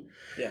 too.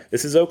 Yeah.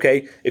 This is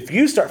okay. If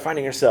you start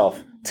finding yourself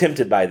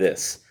tempted by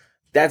this,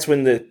 that's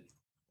when the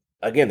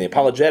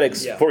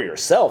apologetics for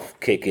yourself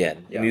kick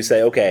in. And you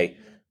say, okay,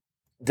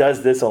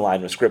 does this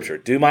align with Scripture?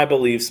 Do my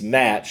beliefs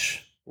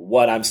match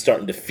what I'm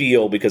starting to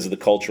feel because of the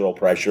cultural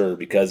pressure or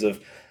because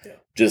of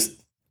just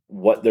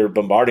what they're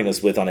bombarding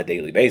us with on a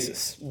daily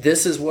basis?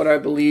 This is what I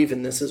believe,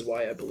 and this is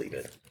why I believe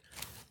it.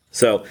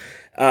 So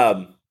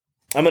I'm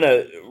going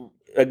to,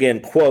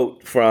 again,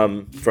 quote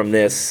from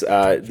this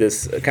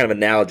kind of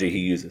analogy he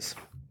uses.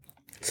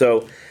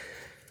 So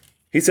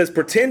he says,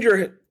 pretend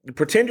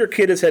your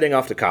kid is heading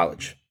off to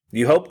college.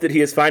 You hope that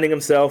he is finding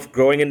himself,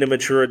 growing into a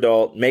mature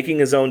adult, making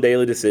his own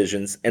daily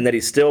decisions, and that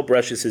he still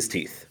brushes his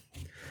teeth.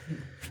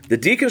 The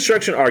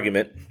deconstruction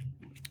argument,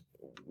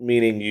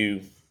 meaning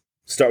you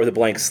start with a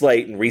blank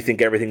slate and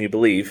rethink everything you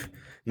believe,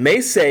 may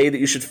say that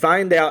you should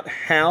find out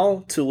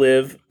how to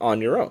live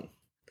on your own.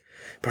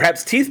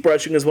 Perhaps teeth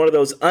brushing is one of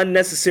those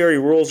unnecessary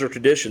rules or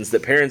traditions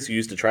that parents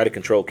use to try to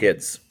control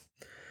kids.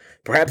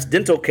 Perhaps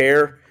dental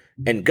care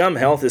and gum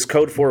health is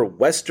code for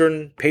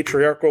Western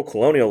patriarchal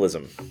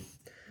colonialism.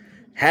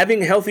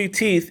 Having healthy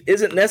teeth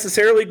isn't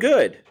necessarily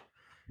good.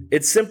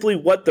 It's simply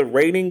what the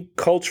reigning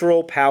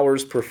cultural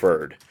powers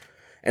preferred.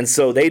 and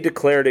so they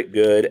declared it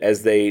good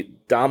as they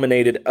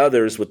dominated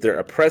others with their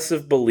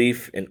oppressive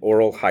belief in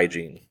oral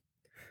hygiene.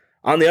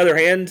 On the other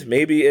hand,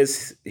 maybe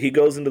as he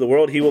goes into the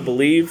world, he will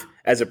believe,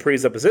 as a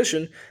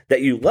presupposition,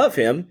 that you love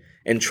him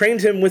and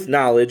trained him with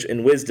knowledge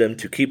and wisdom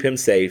to keep him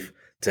safe,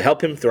 to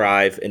help him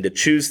thrive, and to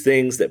choose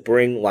things that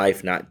bring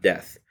life, not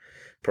death.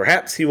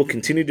 Perhaps he will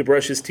continue to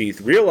brush his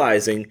teeth,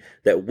 realizing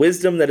that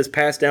wisdom that is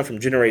passed down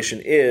from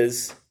generation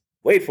is,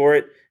 wait for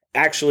it,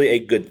 actually a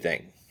good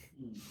thing.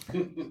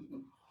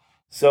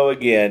 So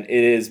again,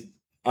 it is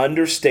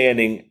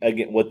understanding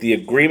again what the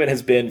agreement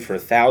has been for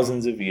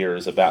thousands of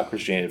years about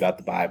Christianity, about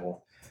the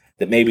Bible,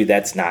 that maybe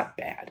that's not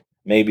bad.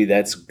 Maybe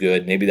that's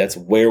good. Maybe that's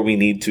where we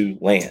need to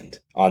land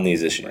on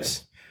these issues.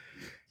 Right.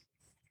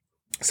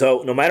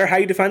 So no matter how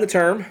you define the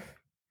term,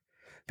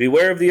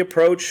 beware of the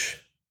approach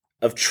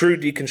of true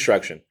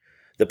deconstruction.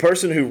 The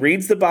person who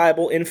reads the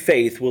Bible in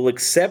faith will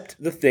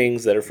accept the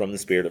things that are from the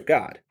Spirit of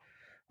God.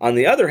 On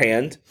the other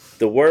hand,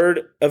 the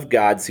Word of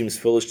God seems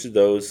foolish to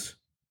those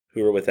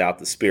who are without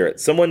the Spirit.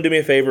 Someone do me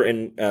a favor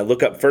and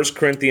look up 1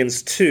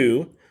 Corinthians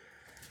 2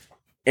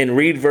 and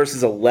read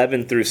verses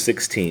 11 through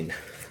 16.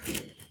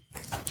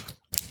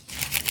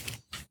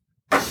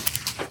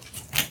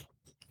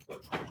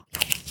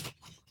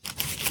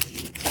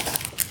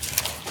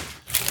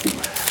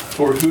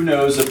 For who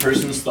knows a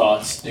person's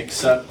thoughts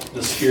except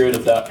the spirit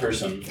of that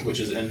person which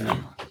is in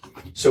him?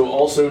 So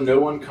also no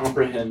one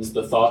comprehends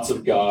the thoughts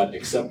of God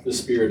except the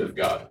Spirit of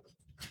God.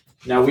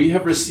 Now we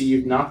have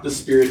received not the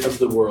spirit of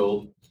the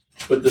world,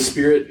 but the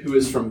Spirit who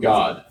is from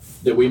God,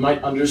 that we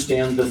might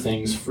understand the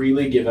things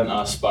freely given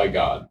us by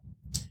God.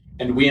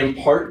 And we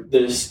impart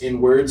this in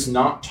words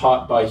not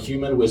taught by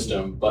human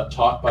wisdom, but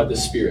taught by the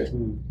Spirit,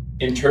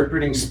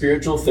 interpreting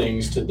spiritual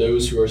things to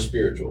those who are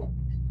spiritual.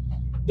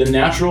 The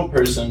natural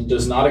person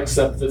does not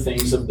accept the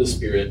things of the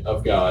Spirit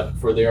of God,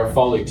 for they are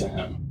folly to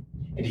him,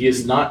 and he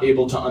is not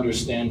able to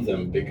understand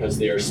them because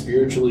they are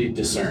spiritually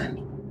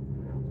discerned.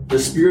 The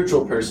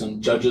spiritual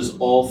person judges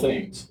all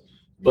things,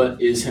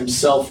 but is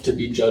himself to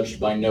be judged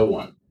by no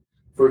one.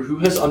 For who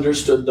has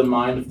understood the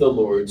mind of the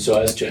Lord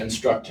so as to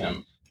instruct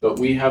him? But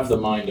we have the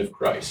mind of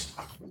Christ.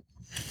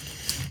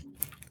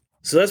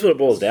 So that's what it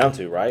boils down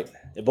to, right?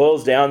 It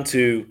boils down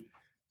to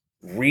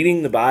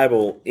reading the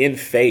Bible in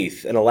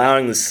faith and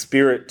allowing the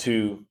Spirit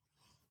to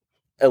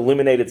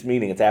illuminate its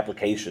meaning, its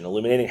application,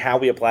 illuminating how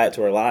we apply it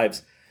to our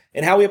lives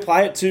and how we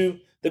apply it to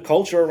the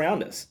culture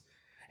around us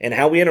and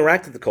how we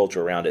interact with the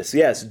culture around us.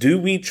 Yes, do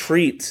we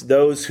treat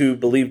those who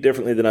believe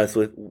differently than us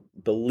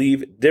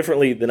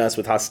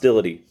with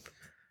hostility?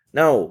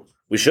 No,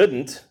 we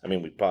shouldn't. I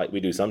mean, we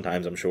do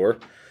sometimes, I'm sure.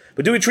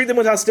 But do we treat them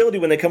with hostility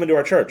when they come into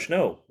our church?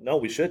 No,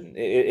 we shouldn't.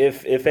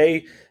 If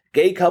a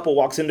gay couple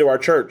walks into our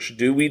church,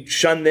 do we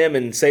shun them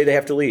and say they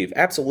have to leave?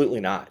 Absolutely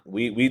not.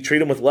 We treat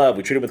them with love.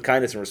 We treat them with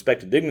kindness and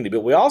respect and dignity,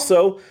 but we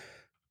also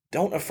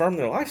don't affirm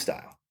their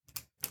lifestyle.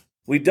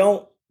 We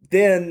don't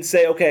then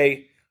say,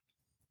 okay,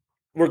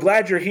 we're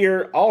glad you're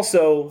here.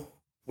 Also,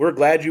 we're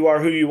glad you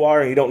are who you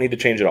are and you don't need to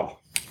change at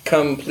all.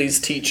 Come, please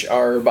teach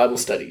our Bible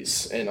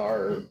studies and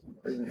our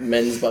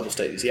men's Bible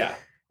studies. Yeah.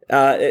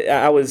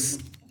 I was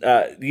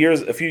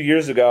a few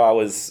years ago, I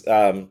was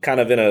kind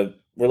of in a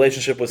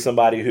relationship with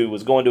somebody who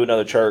was going to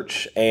another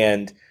church,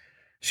 and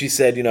she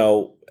said,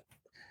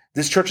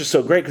 this church is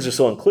so great because they're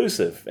so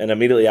inclusive. And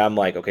immediately I'm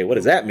like, okay, what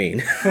does that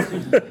mean?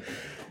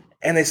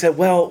 And they said,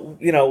 well,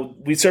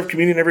 we serve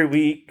communion every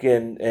week,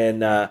 and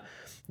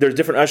there's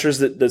different ushers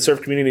that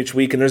serve communion each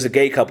week, and there's a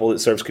gay couple that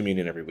serves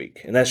communion every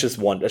week. And that's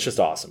just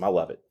awesome. I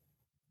love it.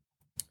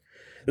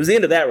 It was the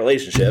end of that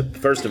relationship,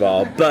 first of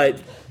all,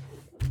 but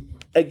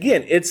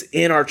again, it's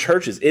in our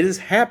churches. It is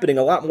happening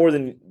a lot more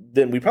than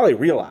we probably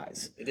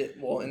realize.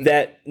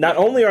 That not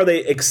only are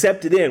they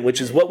accepted in,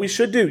 which is what we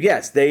should do.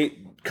 Yes, they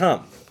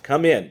come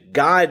in.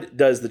 God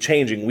does the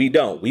changing. We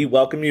don't. We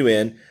welcome you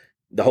in.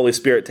 The Holy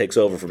Spirit takes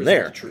over from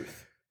there. The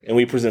truth. And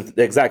we present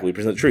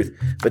the truth.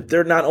 But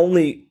they're not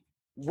only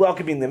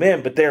welcoming them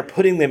in, but they're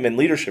putting them in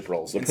leadership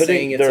roles.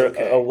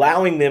 They're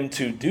allowing them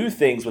to do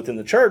things within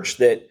the church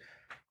that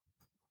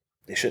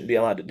they shouldn't be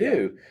allowed to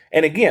do.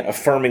 And again,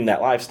 affirming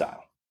that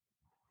lifestyle.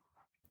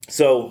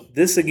 So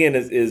this again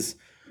is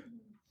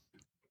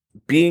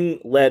being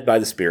led by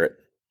the Spirit,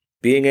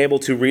 being able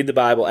to read the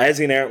Bible as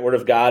the inerrant Word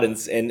of God,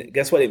 and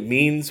guess what? It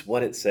means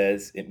what it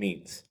says it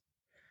means.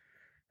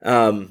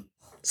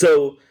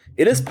 So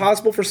it is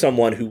possible for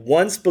someone who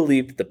once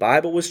believed that the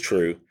Bible was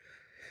true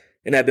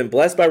and had been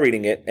blessed by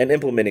reading it and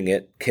implementing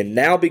it can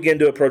now begin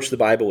to approach the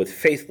Bible with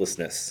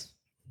faithlessness.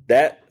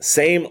 That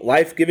same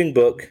life-giving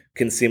book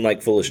can seem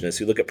like foolishness.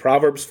 You look at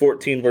Proverbs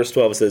 14, verse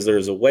 12, it says, there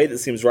is a way that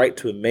seems right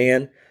to a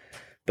man,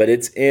 but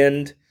its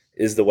end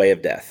is the way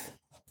of death.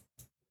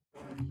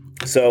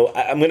 So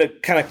I'm going to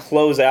kind of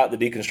close out the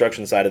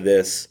deconstruction side of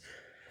this,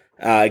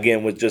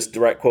 again, with just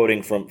direct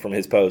quoting from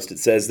his post. It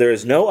says, there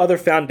is no other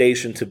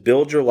foundation to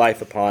build your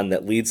life upon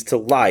that leads to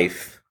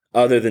life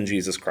other than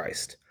Jesus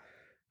Christ.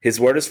 His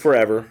word is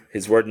forever.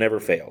 His word never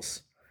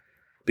fails.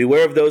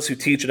 Beware of those who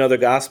teach another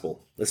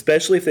gospel,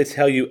 especially if they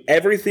tell you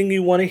everything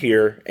you want to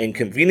hear and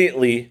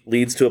conveniently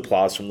leads to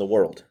applause from the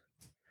world.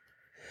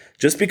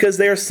 Just because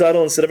they are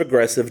subtle instead of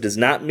aggressive does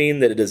not mean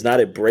that it is not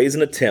a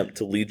brazen attempt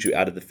to lead you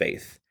out of the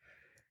faith.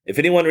 If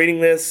anyone reading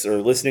this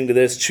or listening to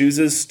this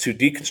chooses to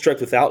deconstruct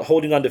without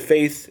holding on to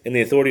faith in the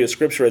authority of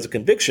Scripture as a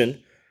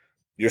conviction,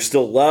 you're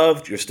still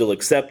loved, you're still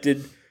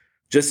accepted,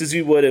 just as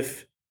you would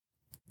if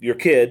your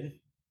kid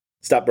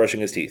stopped brushing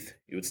his teeth.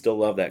 You would still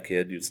love that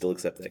kid, you'd still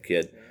accept that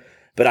kid.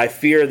 But I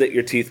fear that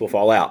your teeth will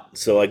fall out.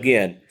 So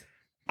again,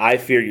 I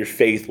fear your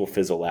faith will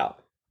fizzle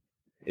out.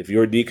 If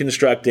you're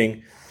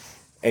deconstructing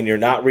and you're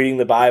not reading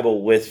the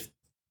Bible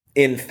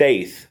in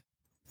faith,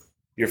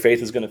 your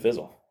faith is going to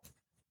fizzle.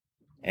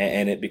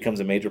 And it becomes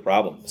a major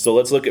problem. So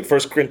let's look at 1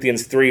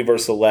 Corinthians 3,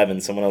 verse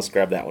 11. Someone else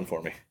grab that one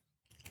for me.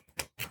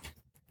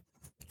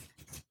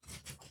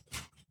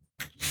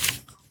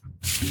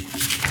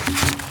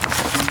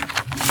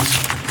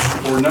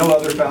 For no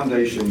other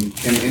foundation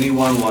can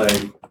anyone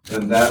lay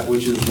than that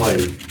which is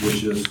laid,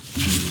 which is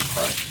Jesus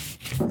Christ.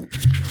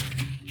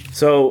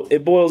 So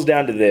it boils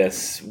down to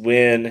this.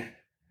 When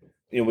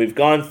we've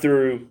gone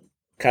through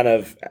kind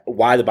of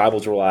why the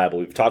Bible's reliable,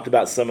 we've talked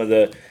about some of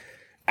the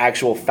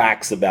actual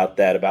facts about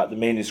that, about the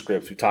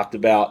manuscripts. We talked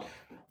about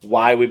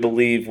why we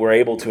believe we're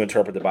able to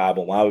interpret the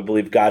Bible, why we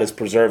believe God has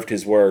preserved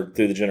his word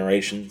through the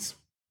generations.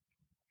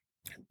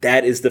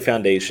 That is the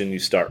foundation you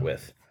start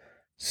with.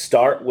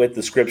 Start with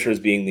the Scriptures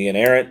being the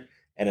inerrant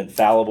and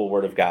infallible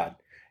word of God.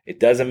 It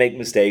doesn't make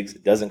mistakes.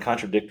 It doesn't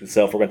contradict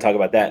itself. We're going to talk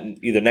about that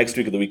either next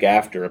week or the week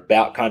after,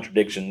 about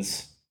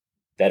contradictions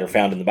that are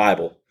found in the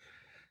Bible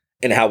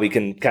and how we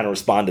can kind of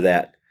respond to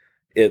that,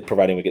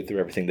 providing we get through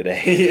everything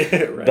today.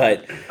 Yeah, right.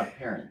 But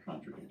Apparent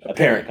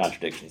contradictions.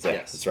 contradictions.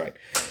 Yes. That's right.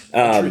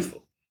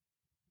 Truthful.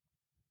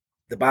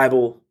 The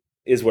Bible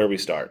is where we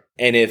start.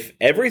 And if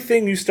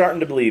everything you're starting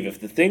to believe, if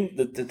the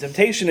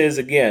temptation is,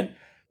 again,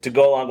 to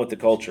go along with the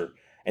culture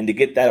and to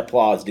get that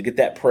applause, to get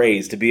that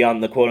praise, to be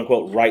on the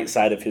quote-unquote right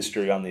side of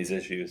history on these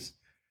issues,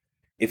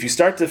 if you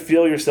start to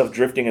feel yourself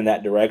drifting in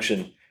that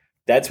direction,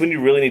 that's when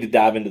you really need to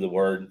dive into the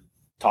Word,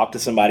 talk to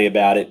somebody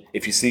about it.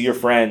 If you see your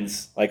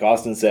friends, like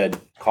Austin said,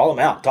 call them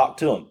out, talk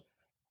to them.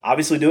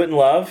 Obviously do it in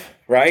love,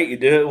 right? You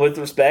do it with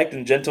respect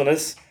and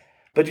gentleness,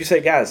 but you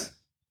say, guys,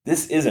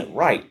 this isn't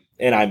right.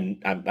 And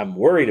I'm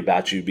worried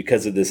about you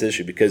because of this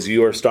issue, because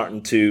you are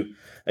starting to,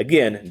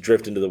 again,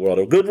 drift into the world.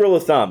 A good rule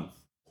of thumb: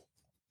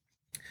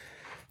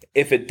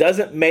 if it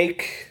doesn't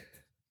make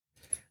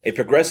a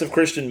progressive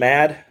Christian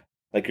mad,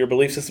 like your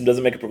belief system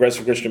doesn't make a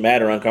progressive Christian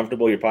mad or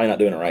uncomfortable, you're probably not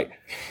doing it right.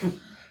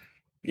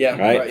 Yeah,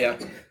 Right? yeah.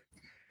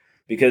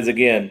 Because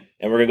again,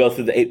 and we're going to go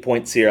through the 8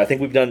 points here. I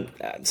think we've done,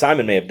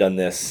 Simon may have done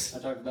this. I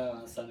talked about it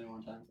on Sunday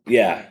one time.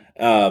 Yeah.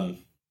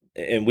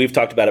 And we've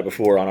talked about it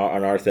before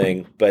on our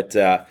thing, but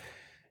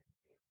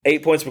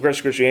 8 points for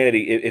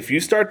Christianity. If you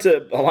start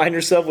to align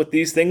yourself with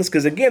these things,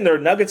 because again, there are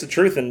nuggets of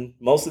truth in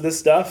most of this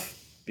stuff,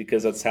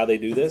 because that's how they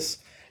do this.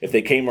 If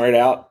they came right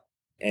out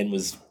and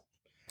was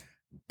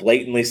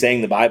blatantly saying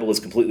the Bible is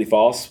completely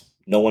false,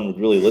 no one would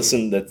really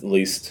listen. That at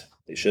least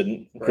they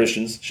shouldn't. Right.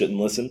 Christians shouldn't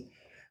listen.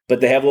 But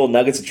they have little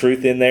nuggets of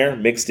truth in there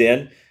mixed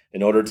in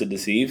order to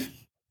deceive.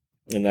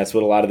 And that's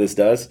what a lot of this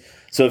does.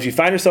 So if you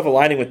find yourself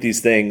aligning with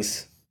these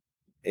things,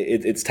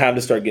 it's time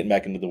to start getting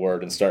back into the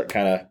Word and start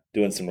kind of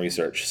doing some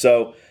research.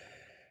 So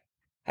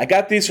I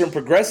got these from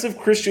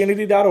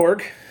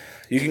progressivechristianity.org.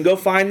 You can go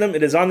find them.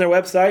 It is on their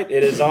website.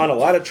 It is on a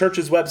lot of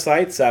churches'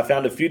 websites. I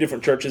found a few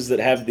different churches that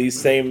have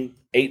these same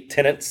 8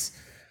 tenets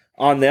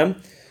on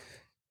them.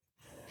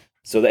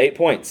 So the 8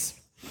 points.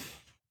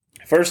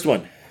 First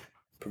one,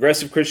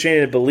 progressive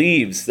Christianity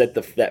believes that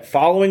that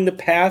following the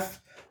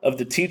path of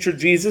the teacher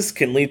Jesus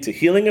can lead to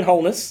healing and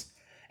wholeness,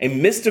 a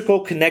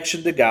mystical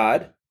connection to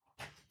God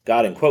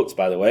in quotes,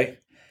 by the way,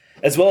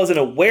 as well as an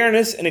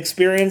awareness and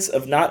experience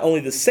of not only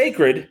the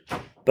sacred,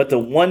 but the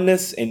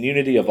oneness and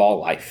unity of all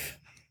life.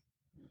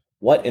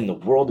 What in the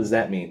world does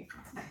that mean?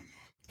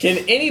 Can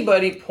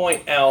anybody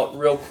point out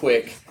real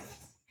quick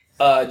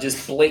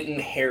just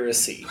blatant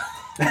heresy?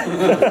 Right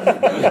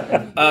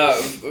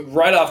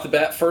off the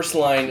bat, first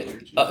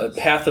line,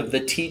 path of the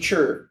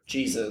teacher,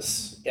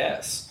 Jesus.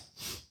 Yes.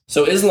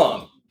 So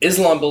Islam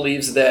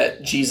believes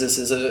that Jesus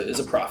is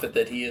a prophet,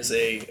 that he is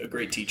a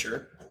great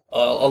teacher.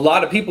 A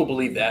lot of people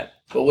believe that,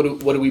 but what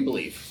do we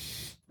believe?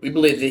 We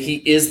believe that he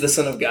is the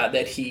Son of God,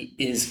 that he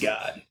is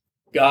God.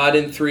 God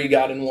in three,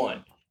 God in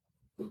one.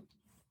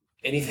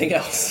 Anything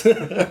else?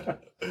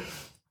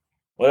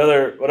 What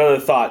other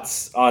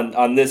thoughts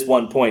on this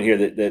one point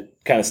here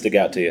that kind of stick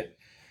out to you?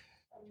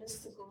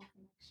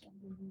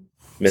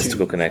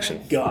 Mystical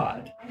connection.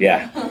 God.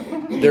 Yeah.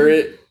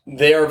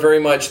 They are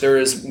very much, there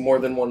is more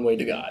than one way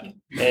to God.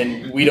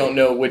 And we don't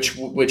know which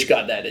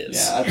God that is.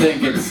 Yeah, I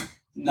think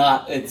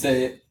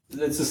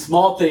it's a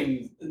small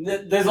thing.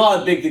 There's a lot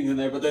of big things in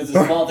there, but there's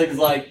a small things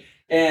like,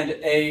 and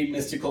a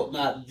mystical,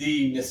 not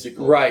the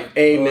mystical. Right,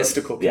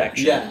 mystical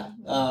connection. Yeah,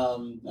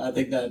 I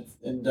think that,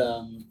 and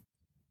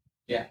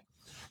yeah.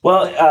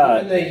 Well,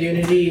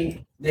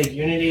 Even the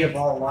unity of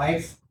all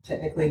life,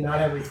 technically not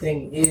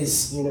everything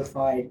is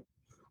unified.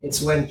 It's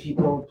when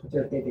people put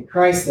their faith in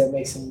Christ that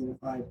makes them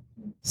unified.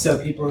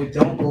 So people who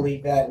don't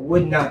believe that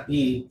would not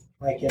be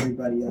like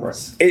everybody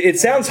else. It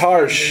sounds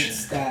harsh.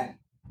 Things that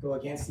go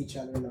against each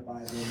other in the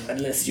Bible.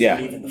 Unless you Yeah.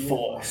 believe in the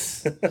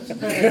Force.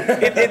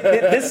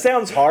 This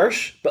sounds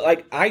harsh, but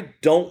like I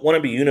don't want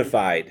to be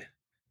unified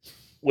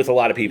with a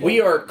lot of people. We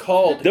are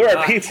called There are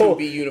not people- to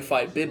be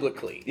unified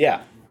biblically.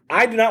 Yeah.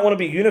 I do not want to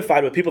be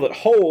unified with people that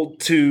hold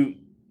to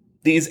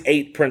these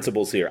 8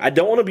 principles here. I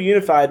don't want to be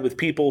unified with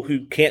people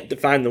who can't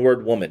define the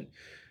word woman.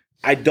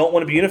 I don't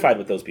want to be unified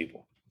with those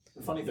people.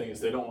 The funny thing is,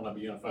 they don't want to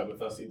be unified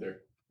with us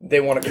either. They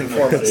want to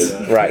conform us.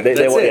 Right. They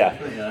That's want, it.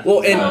 yeah.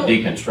 Well, and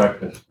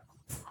Deconstruct it.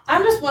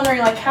 I'm just wondering,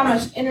 like, how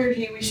much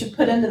energy we should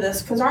put into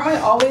this, because aren't we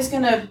always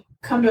going to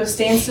come to a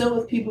standstill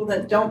with people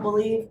that don't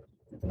believe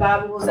the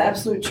Bible is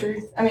absolute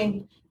truth? I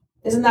mean,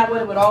 isn't that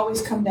what it would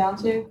always come down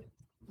to?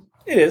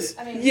 It is.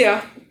 I mean,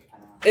 yeah,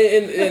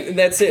 and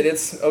that's it.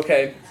 It's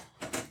okay.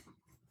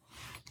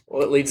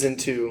 Well, it leads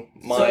into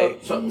my.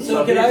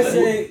 So can I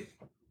say?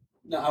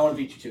 No, I want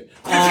to beat you to it.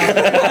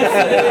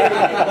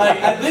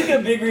 I think a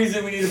big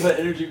reason we need to put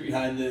energy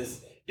behind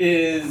this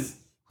is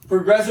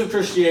progressive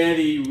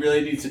Christianity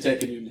really needs to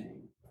take a new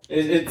name.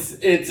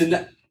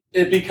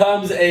 It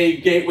becomes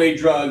a gateway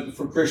drug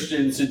for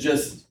Christians to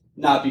just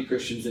not be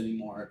Christians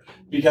anymore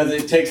because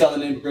it takes on the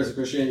name progressive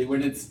Christianity.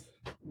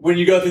 When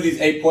you go through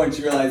these 8 points,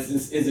 you realize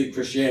this isn't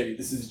Christianity.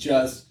 This is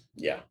just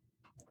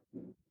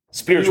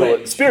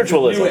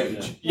Spiritualism. New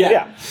Age.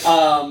 Yeah.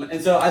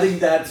 And so I think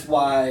that's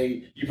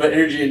why you put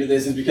energy into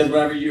this, is because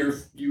whenever you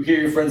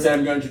hear your friends say,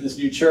 I'm going to this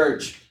new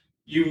church,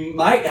 you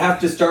might have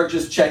to start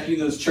just checking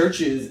those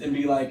churches and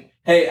be like,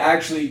 hey,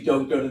 actually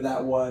don't go to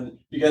that one,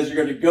 because you're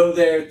going to go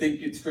there, think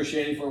it's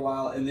Christianity for a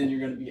while, and then you're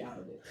going to be out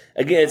of it.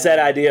 Again, it's that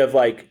idea of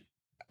like,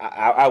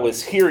 I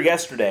was here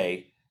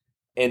yesterday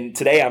and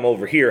today I'm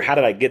over here. How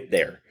did I get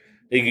there?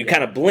 You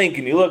kind of blink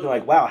and you look and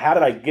like, wow, how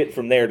did I get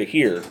from there to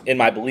here in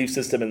my belief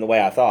system and the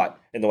way I thought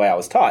and the way I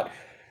was taught?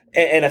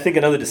 And I think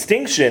another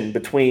distinction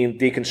between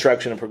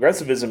deconstruction and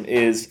progressivism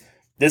is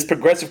this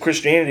progressive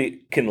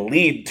Christianity can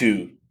lead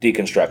to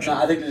deconstruction.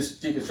 No, I think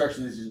this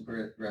deconstruction is just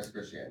progressive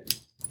Christianity.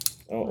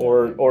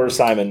 Or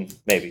Simon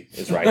maybe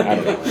is right. I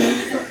don't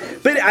know.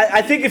 But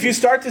I think if you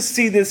start to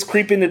see this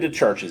creeping into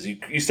churches,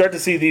 you start to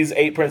see these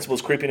 8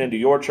 principles creeping into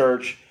your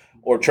church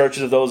or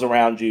churches of those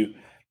around you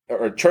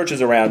or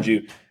churches around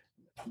you,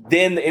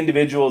 then the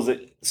individuals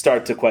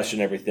start to question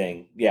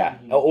everything. Yeah.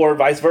 Mm-hmm. Or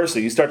vice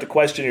versa. You start to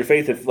question your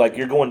faith if like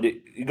you're going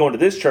to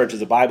this church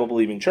as a Bible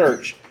believing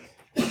church,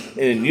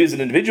 and you as an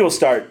individual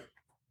start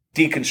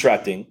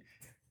deconstructing,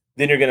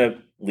 then you're going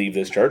to leave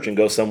this church and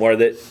go somewhere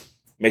that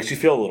makes you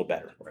feel a little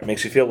better. Right?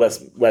 Makes you feel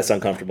less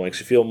uncomfortable. Makes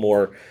you feel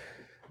more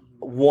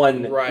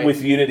one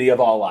with unity of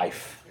all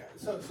life. Yeah.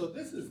 So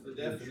this is the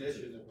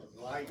definition of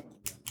enlightenment.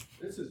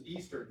 This is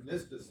Eastern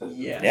mysticism.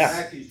 Yes.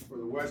 Packaged for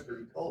the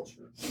Western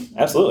culture.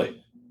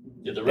 Absolutely.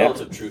 Yeah, the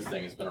relative truth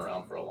thing has been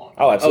around for a long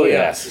time. Oh, absolutely.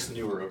 Oh, yeah. It's just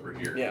newer over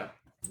here. Yeah.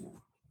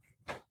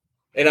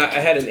 And I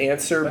had an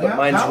answer, but How-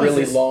 mine's how is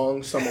really this-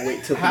 long, so I'm going to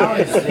wait till the How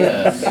end.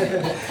 is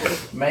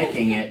this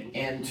making it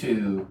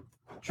into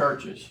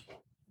churches?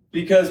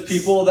 Because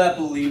people that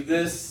believe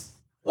this,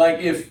 like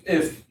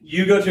if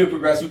you go to a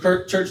progressive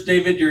church,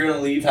 David, you're going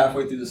to leave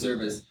halfway through the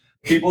service.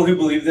 People who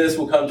believe this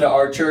will come to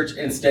our church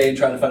and stay and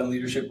try to find a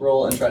leadership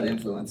role and try to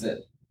influence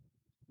it.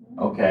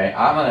 Okay,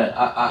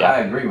 I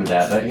agree with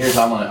that, but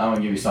I'm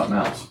gonna give you something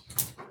else.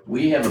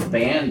 We have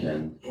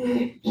abandoned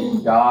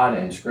God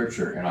and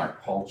Scripture in our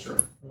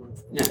culture.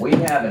 We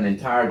have an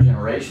entire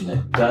generation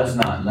that does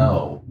not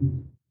know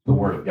the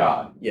Word of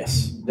God.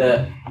 Yes.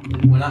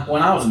 When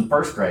I was in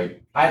first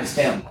grade, I had to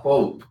stand and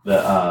quote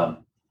the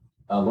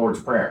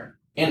Lord's Prayer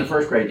in the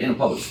first grade in a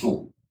public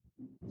school,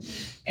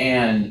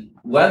 and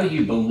whether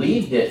you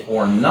believed it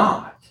or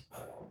not,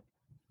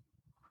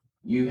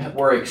 you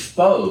were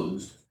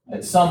exposed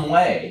in some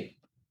way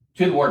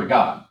to the Word of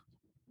God.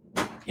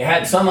 You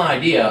had some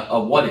idea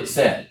of what it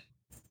said.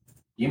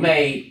 You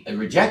may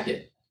reject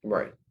it,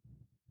 Right.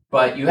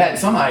 but you had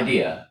some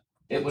idea.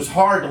 It was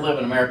hard to live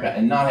in America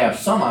and not have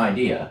some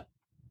idea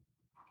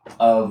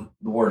of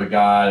the Word of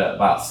God,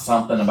 about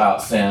something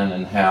about sin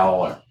and hell,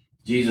 or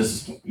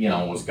Jesus,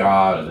 was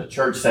God, or the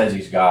church says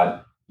He's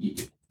God.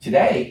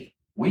 Today,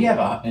 we have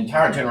an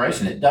entire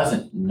generation that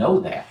doesn't know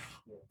that,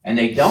 and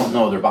they don't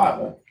know their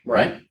Bible,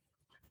 right?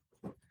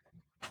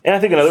 And I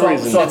think another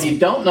reason. So if you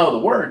don't know the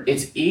Word,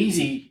 it's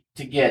easy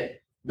to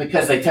get,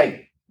 because they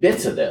take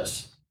bits of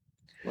this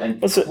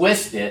and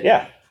twist it.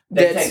 Yeah.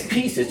 They take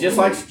pieces, just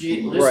like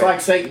Right.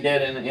 like Satan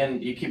did,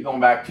 and you keep going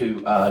back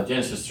to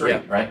Genesis 3,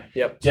 Yeah. right?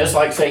 Yep. Just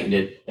like Satan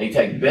did, they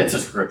take bits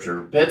of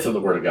Scripture, bits of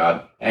the Word of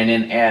God, and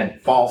then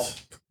add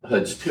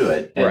falsehoods to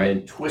it, and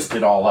then twist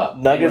it all up.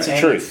 Nuggets of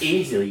And truth. It's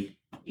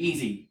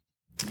easy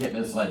to get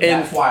misled.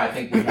 And- That's why I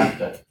think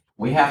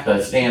we have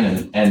to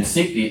stand and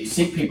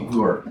seek people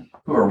who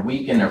are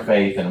weak in their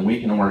faith and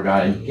weak in the Word of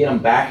God, and get them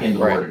back into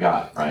the Right. Word of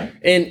God, right?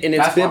 And it's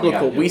That's what we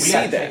gotta biblical. do. We We see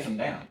gotta that. chase them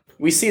down.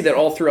 We see that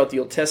all throughout the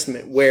Old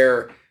Testament,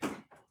 where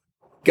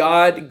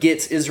God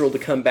gets Israel to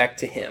come back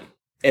to Him,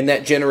 and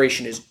that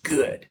generation is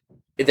good.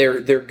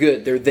 They're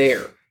good. They're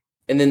there,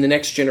 And then the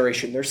next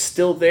generation, they're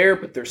still there,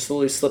 but they're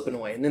slowly slipping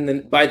away. And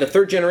then by the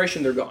third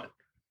generation, they're gone.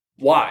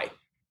 Why?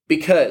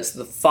 Because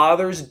the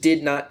fathers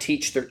did not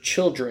teach their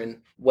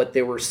children what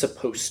they were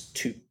supposed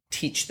to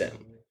teach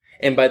them.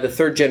 And by the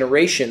third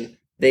generation,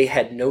 they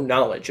had no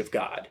knowledge of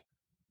God.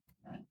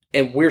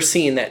 And we're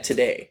seeing that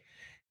today.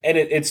 And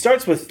it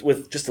starts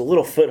with just a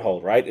little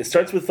foothold, right? It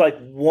starts with like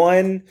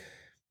one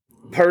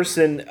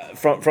person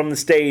from the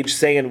stage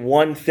saying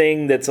one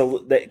thing that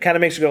kind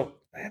of makes you go,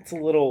 that's a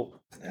little,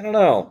 I don't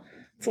know.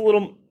 It's a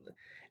little,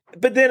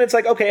 but then it's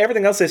like, okay,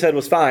 everything else they said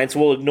was fine, so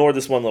we'll ignore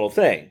this one little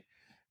thing.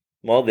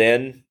 Well,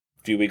 then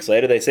a few weeks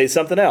later, they say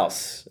something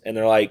else, and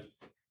they're like,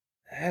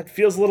 that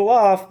feels a little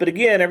off, but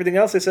again, everything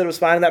else they said was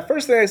fine, and that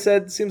first thing I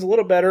said seems a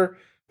little better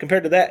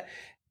compared to that.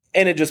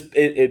 And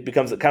it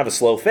becomes kind of a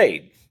slow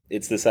fade.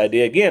 It's this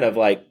idea again of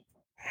like,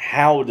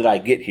 how did I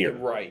get here?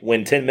 Right.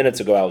 When 10 minutes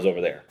ago I was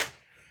over there.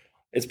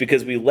 It's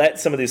because we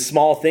let some of these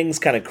small things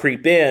kind of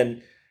creep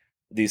in.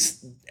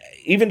 These,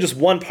 even just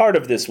one part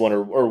of this one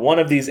or one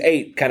of these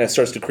 8 kind of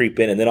starts to creep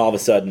in, and then all of a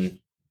sudden,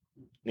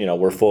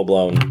 we're full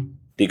blown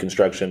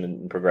deconstruction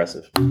and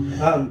progressive.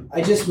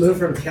 I just moved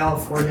from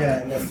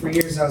California, and the 3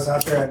 years I was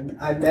out there,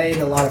 I made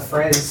a lot of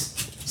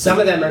friends. Some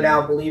of them are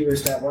now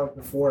believers that weren't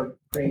before.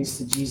 Praise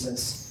to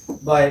Jesus.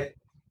 But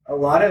a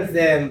lot of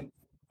them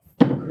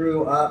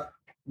grew up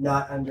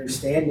not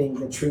understanding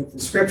the truth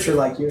of Scripture,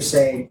 like you're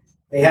saying.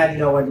 They had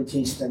no one to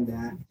teach them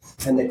that.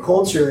 And the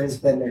culture has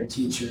been their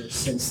teacher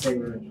since they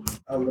were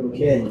a little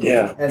kid.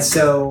 Yeah. And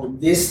so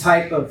this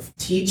type of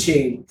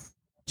teaching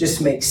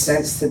just makes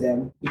sense to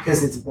them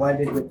because it's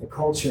blended with the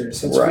culture.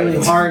 So it's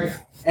really hard,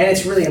 and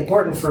it's really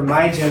important for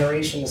my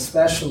generation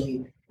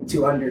especially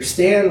to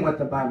understand what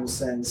the Bible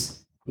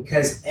says,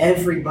 because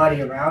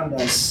everybody around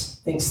us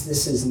thinks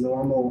this is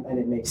normal and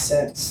it makes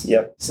sense.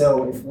 Yep.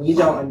 So if we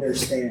don't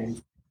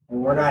understand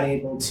and we're not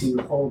able to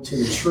hold to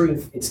the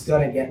truth, it's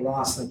going to get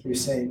lost, like you're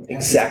saying.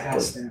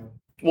 Exactly.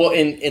 Well,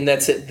 and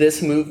that's it.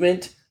 This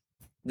movement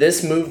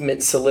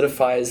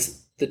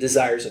solidifies the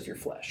desires of your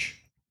flesh.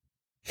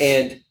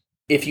 And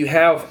if you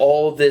have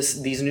all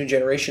these new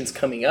generations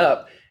coming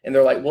up, and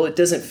they're like, well, it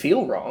doesn't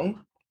feel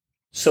wrong,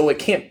 so it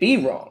can't be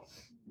wrong.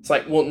 It's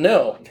like, well,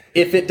 no.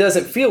 If it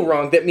doesn't feel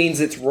wrong, that means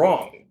it's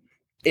wrong.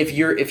 If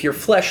your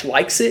flesh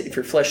likes it, if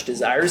your flesh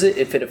desires it,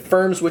 if it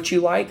affirms what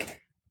you like,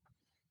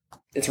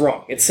 it's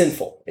wrong. It's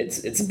sinful.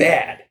 It's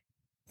bad.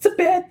 It's a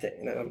bad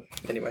thing.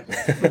 Anyway,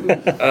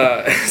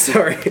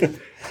 sorry.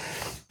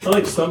 I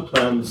think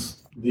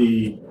sometimes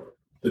the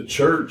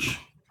church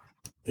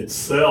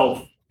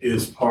itself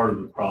is part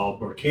of the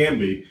problem, or can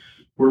be.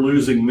 We're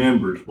losing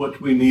members. What do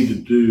we need to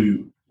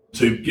do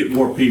to get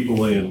more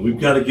people in? We've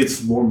got to get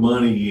some more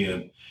money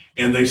in.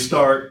 And they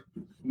start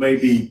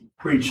maybe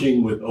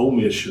preaching with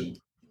omission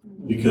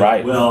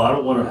because, well, I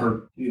don't want to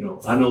hurt,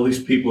 I know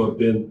these people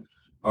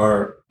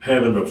are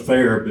having an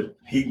affair, but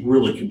he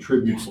really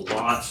contributes a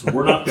lot. So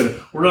we're not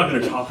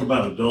gonna talk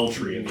about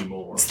adultery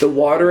anymore. It's the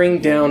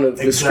watering down of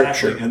the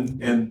Scripture.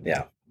 And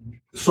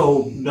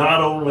so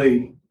not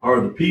only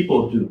do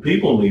the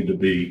people need to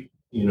be,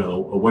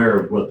 aware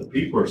of what the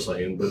people are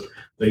saying, but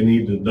they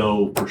need to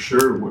know for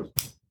sure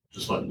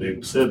just like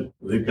David said,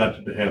 they've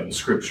got to have the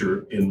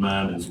Scripture in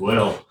mind as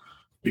well,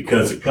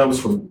 because it comes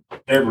from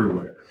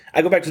everywhere.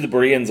 I go back to the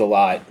Bereans a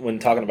lot when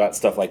talking about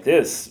stuff like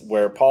this,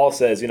 where Paul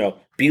says,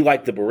 be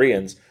like the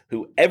Bereans,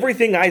 who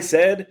everything I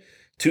said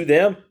to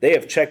them, they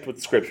have checked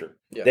with Scripture.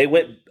 Yeah. They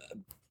went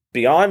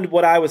beyond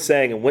what I was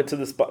saying and went to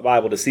the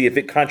Bible to see if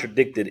it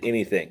contradicted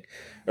anything,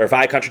 or if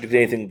I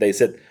contradicted anything. They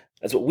said,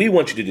 that's what we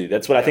want you to do.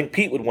 That's what I think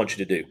Pete would want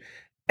you to do.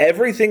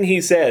 Everything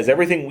he says,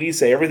 everything we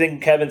say, everything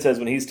Kevin says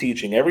when he's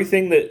teaching,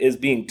 everything that is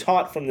being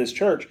taught from this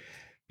church,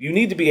 you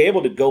need to be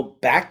able to go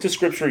back to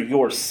Scripture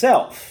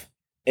yourself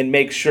and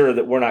make sure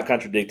that we're not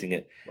contradicting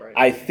it. Right.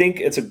 I think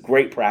it's a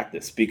great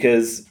practice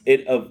because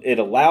it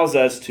allows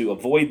us to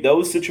avoid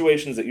those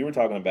situations that you were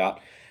talking about.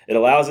 It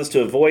allows us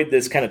to avoid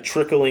this kind of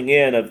trickling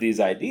in of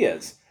these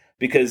ideas,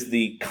 because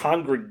the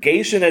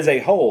congregation as a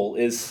whole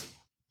is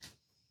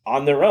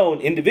on their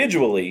own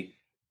individually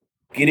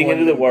getting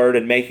into the Word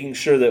and making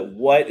sure that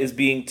what is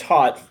being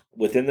taught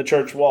within the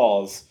church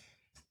walls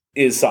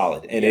is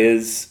solid and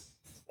is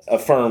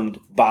affirmed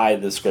by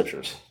the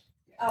Scriptures.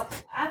 Oh,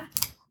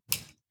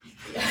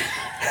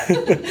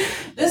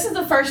 this is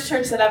the first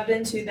church that I've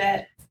been to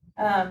that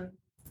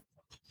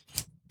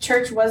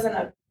church wasn't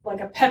a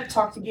pep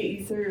talk to get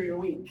you through your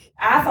week.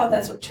 I thought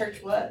that's what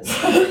church was.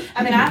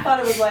 I thought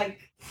it was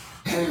like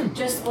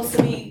just supposed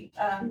to be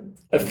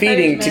a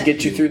feeding to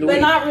get you through the week.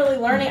 But not really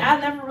learning. I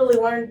never really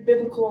learned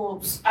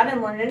I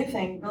didn't learn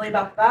anything really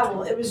about the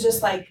Bible. It was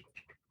just like,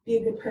 be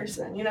a good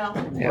person,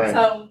 Yeah.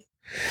 So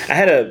I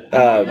had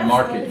a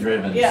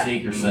market-driven,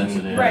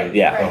 seeker-sensitive. Right.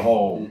 Yeah.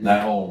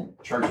 That whole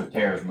Church of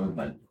Terrors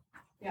movement.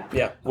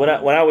 Yeah. When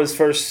I was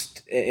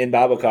first in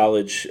Bible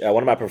college,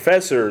 one of my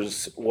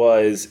professors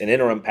was an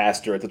interim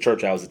pastor at the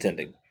church I was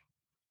attending.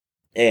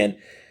 And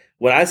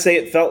when I say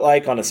it felt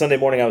like on a Sunday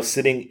morning I was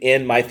sitting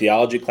in my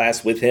theology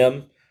class with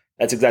him,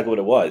 that's exactly what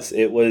it was.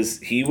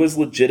 He was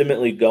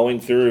legitimately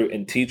going through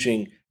and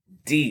teaching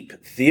deep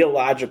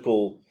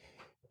theological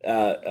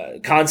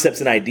concepts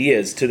and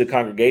ideas to the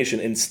congregation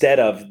instead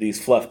of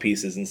these fluff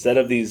pieces, instead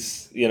of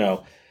these,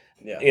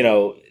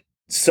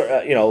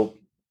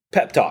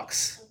 pep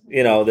talks,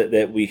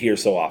 that we hear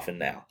so often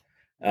now.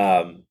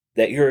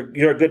 That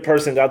you're a good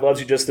person. God loves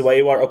you just the way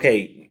you are.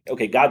 Okay,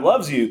 God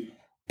loves you,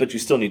 but you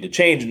still need to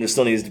change, and there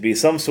still needs to be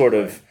some sort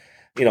of,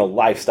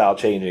 lifestyle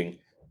changing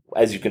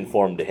as you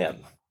conform to Him.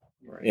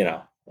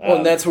 Right.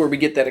 And that's where we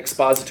get that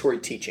expository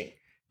teaching.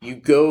 You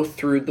go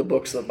through the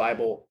books of the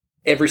Bible,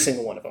 every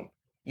single one of them.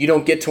 You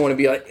don't get to want to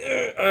be like,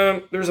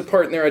 there's a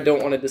part in there I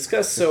don't want to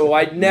discuss, so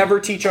I never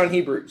teach on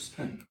Hebrews,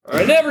 or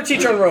I never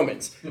teach on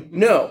Romans.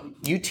 No,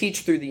 you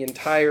teach through the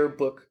entire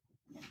book.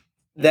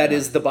 That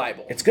is the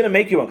Bible. It's going to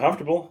make you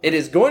uncomfortable. It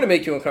is going to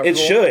make you uncomfortable.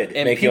 It should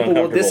and make you people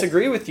will uncomfortable.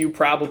 disagree with you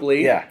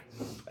probably. Yeah.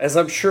 As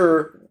I'm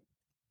sure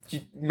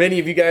many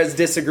of you guys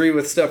disagree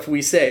with stuff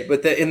we say,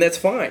 and that's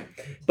fine.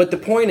 But the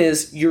point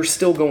is, you're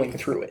still going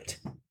through it,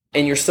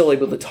 and you're still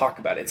able to talk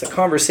about it. It's a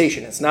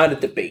conversation. It's not a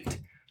debate.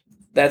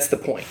 That's the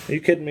point. Are you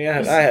kidding me?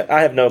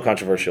 I have no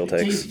controversial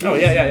takes.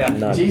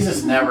 Yeah.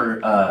 Jesus never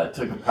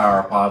took a power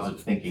of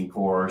positive thinking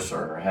course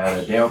or had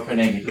a Dale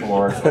Carnegie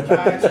course, which I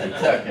actually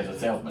took as a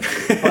salesman.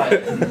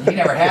 But he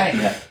never had any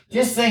of that.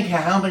 Just think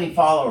how many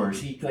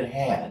followers he could have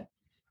had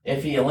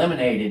if he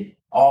eliminated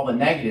all the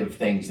negative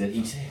things that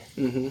he said.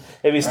 Mm-hmm.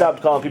 If he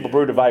stopped calling people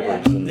brood of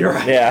vipers.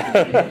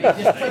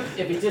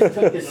 If he just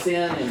took the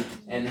sin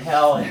and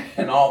hell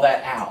and all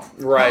that out.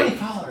 Right. How many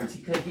followers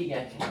he could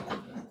get?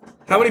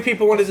 How many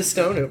people wanted to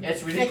stone him?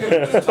 It's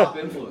ridiculous. Top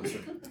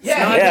influencer.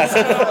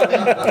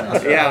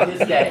 Yeah.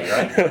 His day,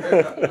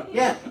 right?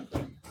 Yeah.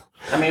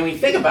 I mean, when you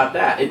think about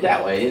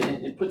that way,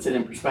 it puts it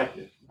in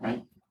perspective,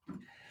 right?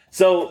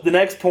 So the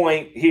next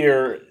point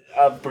here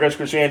of Progressive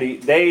Christianity,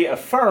 they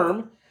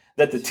affirm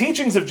that the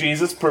teachings of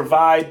Jesus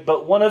provide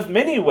but one of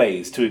many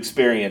ways to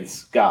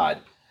experience God,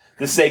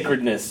 the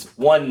sacredness,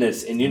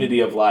 oneness, and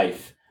unity of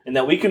life, and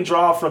that we can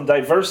draw from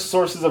diverse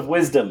sources of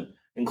wisdom,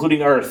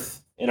 including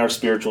earth, in our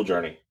spiritual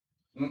journey.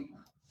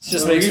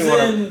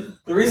 The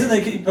reason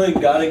they keep putting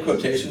God in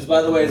quotations,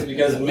 by the way, is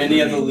because many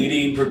of the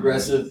leading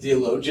progressive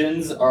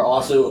theologians are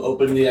also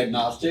openly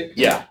agnostic.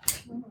 Yeah.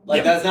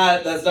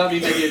 That's not me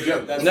making a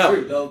joke. That's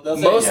true.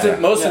 They'll say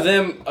most of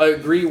them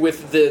agree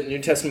with the New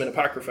Testament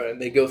Apocrypha,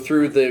 and they go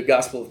through the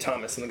Gospel of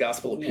Thomas and the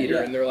Gospel of Peter,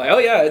 and they're like, "Oh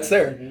yeah, it's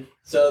there." Mm-hmm.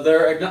 So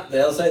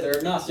they'll say they're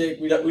agnostic.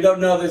 We don't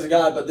know if there's a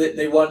God, but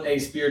they want a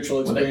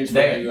spiritual experience.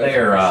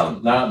 They're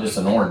not just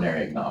an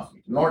ordinary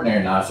agnostic. An ordinary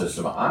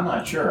agnostic, I'm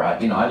not sure. I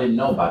didn't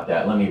know about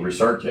that. Let me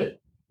research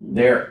it.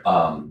 They're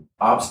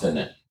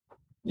obstinate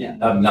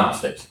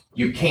agnostics.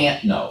 You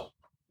can't know.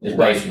 Is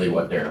basically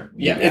what they're.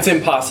 It's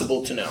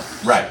impossible to know.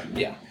 Right.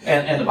 Yeah.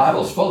 And the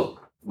Bible's full of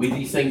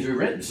these things are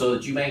written so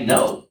that you may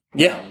know.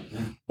 Yeah.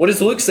 What does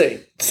Luke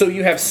say? So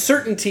you have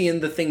certainty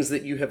in the things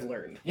that you have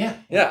learned. Yeah.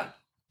 Yeah.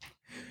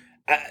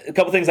 A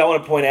couple things I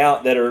want to point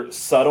out that are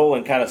subtle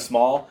and kind of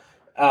small.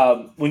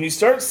 When you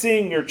start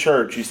seeing your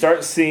church, you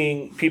start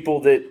seeing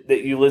people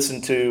that you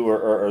listen to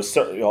or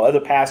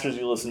other pastors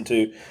you listen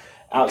to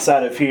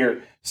outside of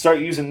here, start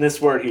using this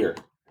word here,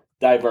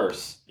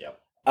 diverse. Yep.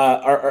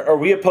 Are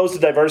we opposed to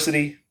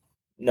diversity?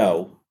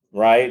 No,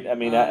 right? I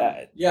mean,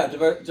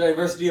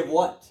 diversity of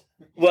what?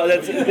 Well,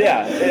 that's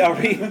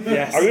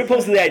Are we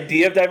opposed to the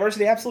idea of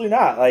diversity? Absolutely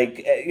not. Like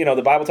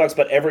the Bible talks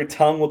about every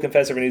tongue will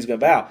confess, every knee is going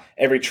to bow.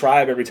 Every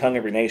tribe, every tongue,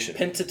 every nation.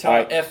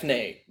 Pentateuch,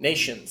 ethne,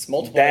 nations,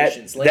 multiple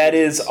nations. Languages. That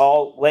is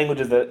all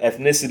languages, the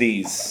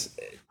ethnicities,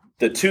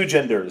 the two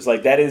genders.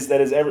 Like that is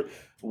every.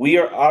 We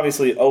are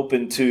obviously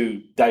open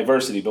to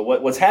diversity, but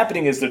what's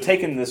happening is they're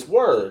taking this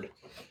word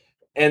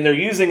and they're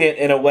using it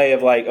in a way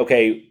of like,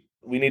 okay,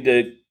 we need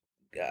to.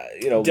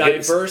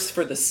 Diverse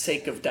for the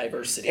sake of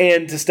diversity,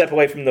 and to step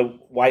away from the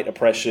white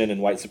oppression and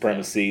white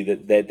supremacy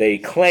that they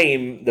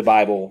claim the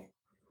Bible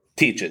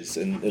teaches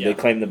and they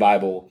claim the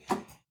Bible,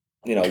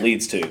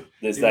 leads to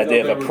this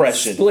idea of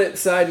oppression. Split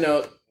side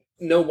note: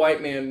 no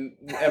white man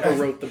ever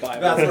wrote the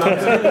Bible. That's what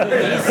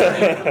I'm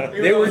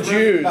saying. They were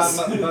Jews.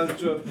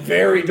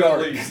 Very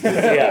dark.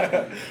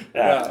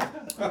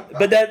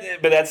 But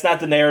that's not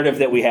the narrative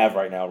that we have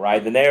right now,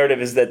 right? The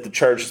narrative is that the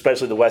church,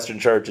 especially the Western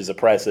church, is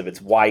oppressive. It's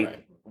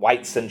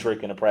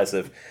white-centric and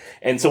oppressive.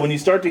 And so when you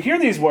start to hear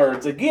these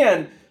words,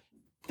 again,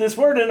 this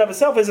word in and of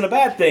itself isn't a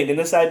bad thing, and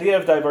this idea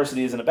of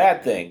diversity isn't a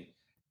bad thing.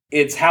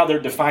 It's how they're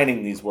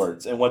defining these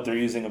words and what they're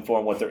using them for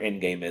and what their end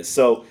game is.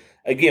 So,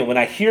 again, when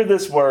I hear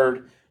this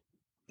word,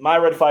 my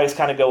red flags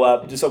kind of go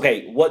up. Just,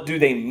 okay, what do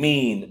they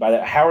mean by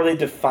that? How are they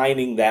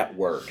defining that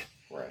word?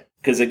 Right.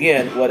 Because,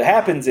 again, what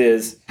happens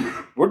is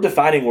we're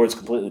defining words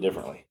completely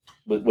differently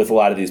with a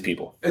lot of these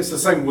people. It's the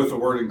same with the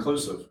word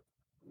inclusive.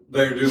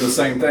 They're doing the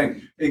same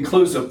thing.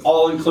 Inclusive,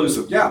 all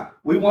inclusive. Yeah,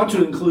 we want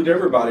to include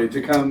everybody to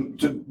come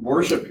to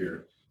worship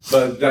here.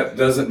 But that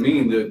doesn't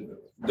mean that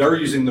they're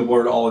using the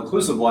word all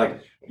inclusive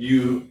like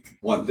you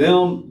want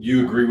them,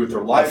 you agree with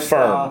their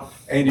lifestyle.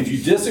 And if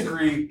you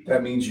disagree,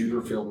 that means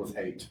you're filled with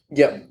hate.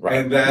 Yep. Right.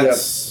 And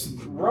that's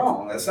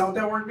wrong. That's not what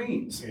that word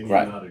means. And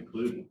you're not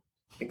included.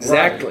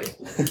 Exactly.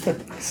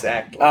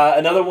 Exactly.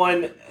 Another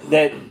one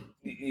that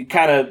you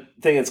kind of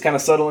think it's kind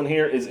of subtle in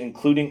here is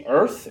including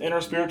Earth in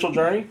our spiritual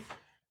journey.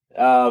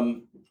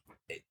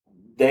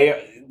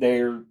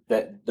 They're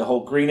that the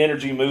whole green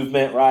energy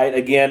movement, right?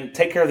 Again,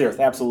 take care of the Earth,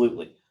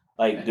 absolutely.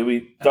 Like, do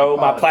we throw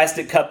my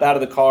plastic cup out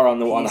of the car on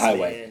the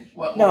highway?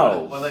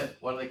 No.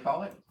 What do they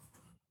call it?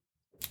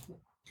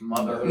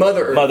 Mother Earth.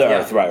 Mother Earth. Mother yeah.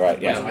 Earth, right,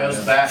 Which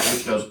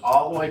yeah. goes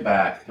all the way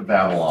back to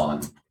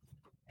Babylon,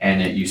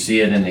 and you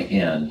see it in the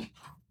end.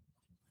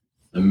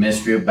 The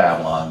mystery of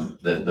Babylon,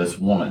 this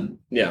woman,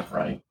 Yeah.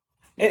 right?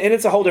 And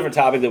it's a whole different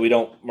topic that we're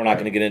not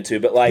going to get into,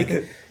 but like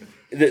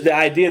the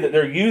idea that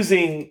they're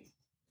using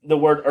the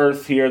word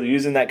Earth here, they're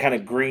using that kind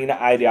of green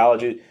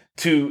ideology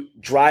to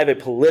drive a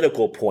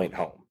political point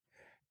home.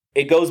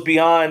 It goes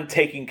beyond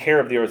taking care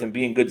of the earth and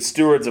being good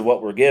stewards of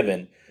what we're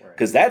given,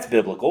 because that's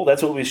biblical.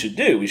 That's what we should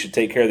do. We should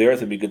take care of the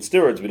earth and be good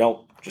stewards. We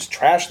don't just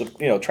trash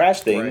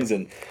things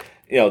and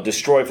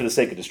destroy for the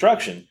sake of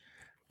destruction.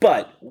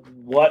 But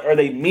what are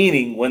they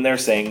meaning when they're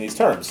saying these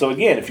terms? So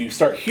again, if you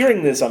start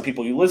hearing this on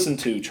people you listen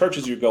to,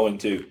 churches you're going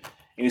to,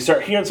 and you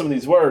start hearing some of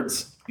these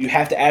words, you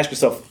have to ask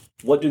yourself,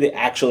 what do they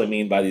actually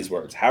mean by these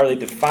words? How are they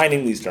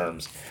defining these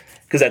terms?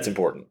 Because that's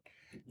important.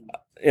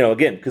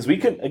 Again, because we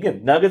can,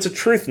 nuggets of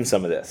truth in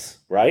some of this,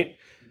 right?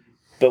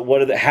 But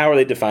how are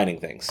they defining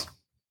things?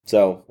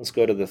 So let's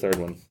go to the third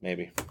one,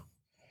 maybe.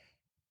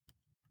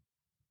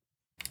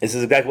 This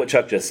is exactly what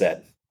Chuck just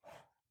said.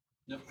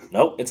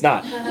 Nope, it's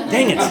not.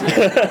 Dang it.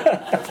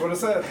 That's what it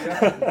said.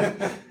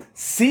 Yeah.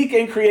 Seek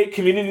and create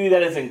community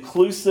that is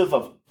inclusive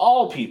of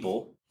all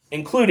people,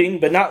 including,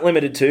 but not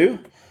limited to.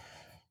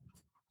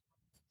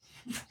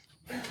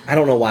 I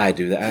don't know why I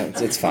do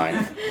that. It's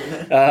fine.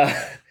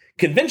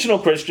 Conventional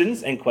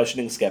Christians and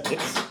questioning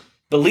skeptics,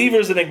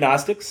 believers and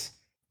agnostics,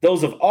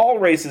 those of all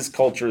races,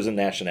 cultures, and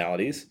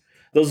nationalities,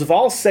 those of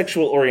all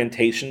sexual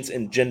orientations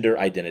and gender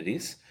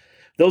identities,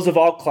 those of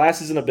all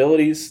classes and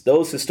abilities,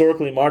 those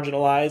historically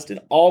marginalized, and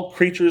all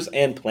creatures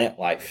and plant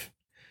life.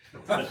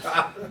 I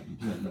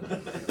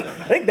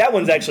think that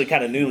one's actually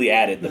kind of newly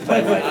added, the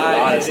plant life,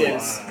 honestly.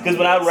 Because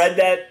when I read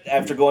that,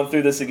 after going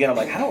through this again, I'm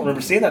like, I don't remember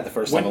seeing that the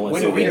first time I went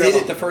through it. When we did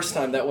it the first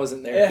time, that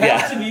wasn't there. It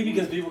has to be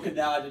because people can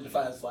now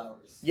identify as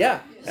flowers. Yeah.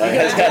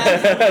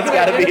 That's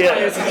got to be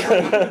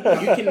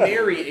it. You can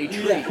marry a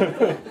tree.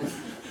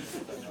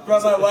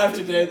 Brought my wife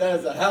today, that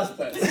is a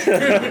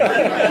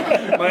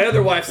houseplant. My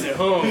other wife's at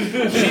home.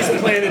 She's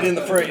planted in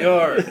the front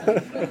yard.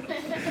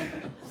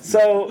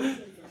 So,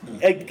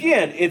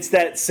 again, it's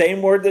that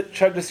same word that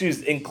Chuck just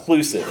used,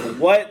 inclusive.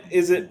 What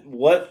is it?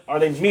 What are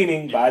they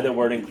meaning by the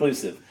word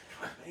inclusive?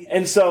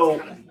 And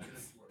so,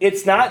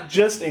 it's not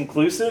just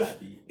inclusive,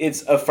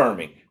 it's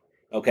affirming.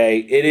 Okay?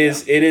 It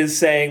is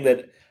saying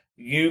that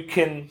you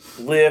can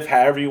live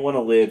however you want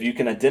to live. You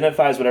can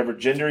identify as whatever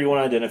gender you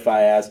want to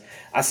identify as.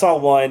 I saw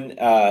one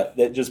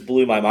that just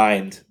blew my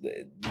mind,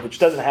 which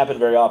doesn't happen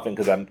very often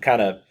because I'm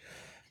kind of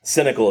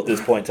cynical at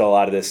this point to a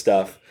lot of this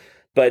stuff.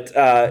 But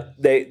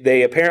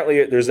they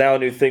apparently, there's now a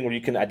new thing where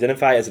you can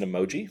identify as an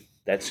emoji.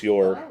 That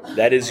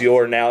is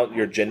your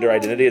gender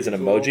identity as an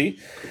emoji.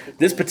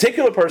 This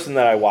particular person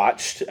that I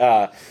watched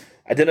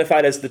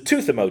identified as the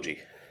tooth emoji.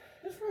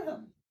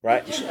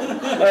 Right?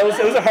 It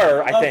was a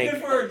her, I think.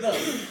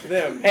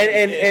 Them.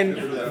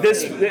 And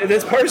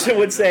this person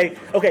would say,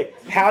 okay,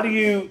 how do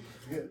you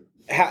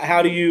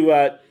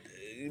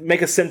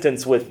make a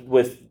sentence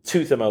with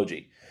tooth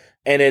emoji?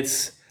 And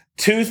it's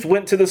tooth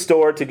went to the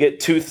store to get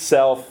tooth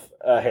self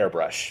a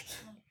hairbrush.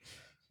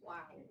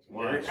 Wow.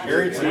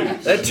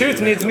 That tooth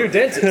needs a new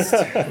dentist.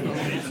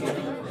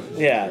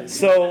 Yeah,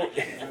 so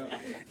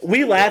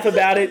we laugh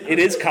about it. It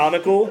is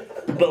comical,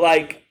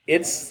 but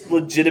it's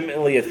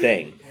legitimately a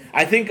thing.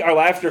 I think our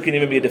laughter can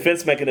even be a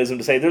defense mechanism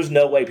to say there's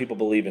no way people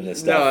believe in this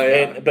stuff. No,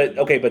 yeah.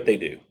 But they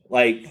do.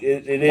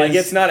 It is. Like,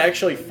 it's not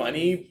actually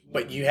funny,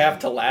 but you have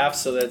to laugh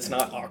so that it's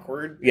not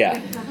awkward. Yeah.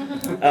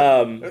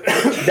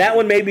 That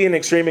one may be an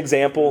extreme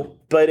example,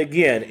 but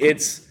again,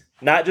 it's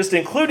not just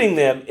including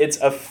them, it's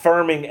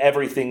affirming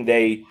everything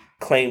they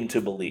claim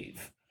to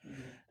believe.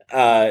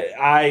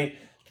 I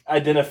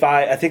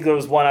think there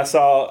was one I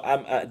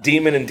saw,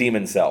 demon and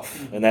demon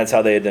self, and that's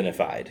how they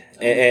identified.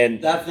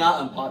 And that's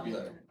not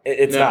unpopular.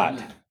 It's not.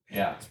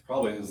 Yeah.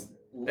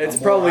 It's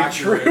probably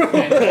true.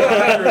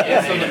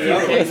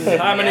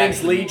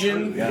 Hominid's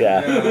Legion.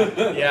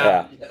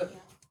 Yeah.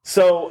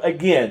 So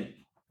again,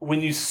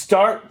 when you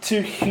start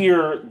to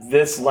hear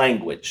this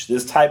language,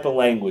 this type of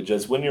language,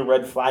 as when your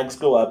red flags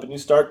go up and you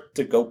start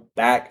to go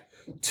back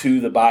to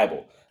the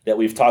Bible that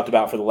we've talked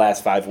about for the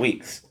last 5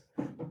 weeks,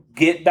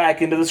 get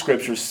back into the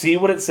scriptures, see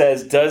what it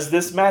says. Does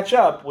this match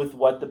up with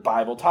what the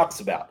Bible talks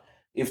about?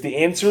 If the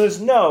answer is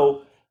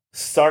no,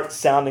 start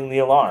sounding the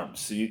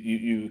alarms.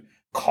 You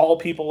call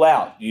people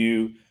out.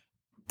 You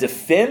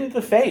defend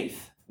the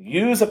faith.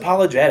 Use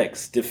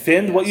apologetics.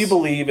 Defend what you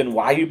believe and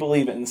why you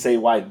believe it, and say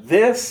why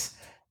this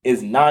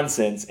is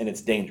nonsense and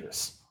it's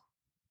dangerous.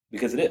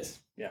 Because it is.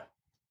 Yeah.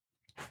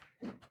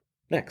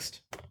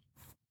 Next.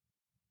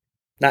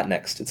 Not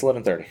next. It's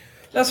 11:30.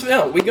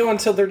 We go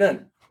until they're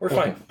done. We're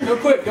fine. Go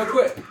quick.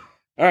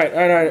 All All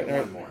right.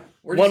 One more.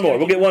 One more.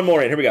 We'll get one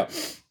more in. Here we go.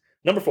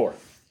 Number 4.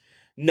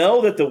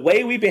 Know that the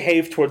way we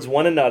behave towards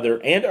one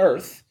another and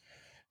earth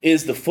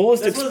is the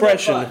fullest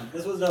expression.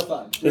 This was no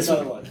fun. This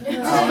Another one.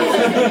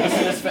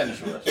 Let's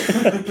finish with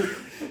this.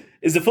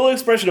 Is the full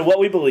expression of what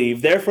we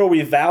believe. Therefore,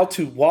 we vow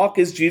to walk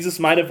as Jesus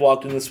might have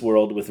walked in this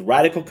world with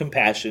radical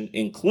compassion,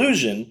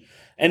 inclusion,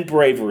 and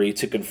bravery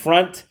to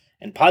confront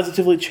and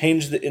positively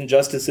change the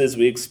injustices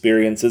we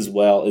experience as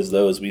well as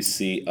those we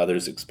see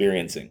others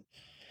experiencing.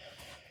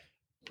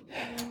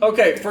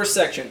 Okay, first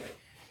section.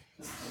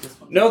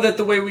 Know that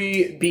the way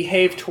we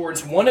behave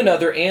towards one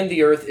another and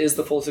the earth is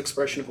the fullest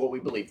expression of what we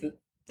believe.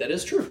 That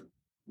is true.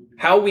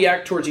 How we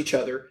act towards each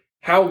other,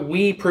 how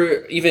we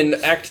even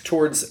act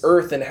towards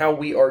earth, and how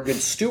we are good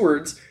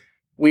stewards,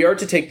 we are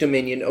to take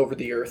dominion over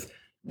the earth.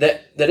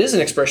 That is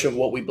an expression of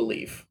what we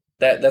believe.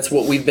 That's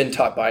what we've been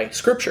taught by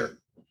Scripture.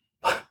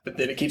 But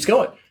then it keeps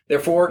going.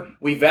 Therefore,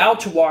 we vow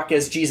to walk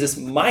as Jesus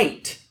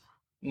might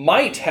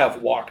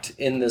have walked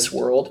in this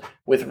world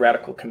with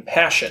radical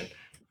compassion.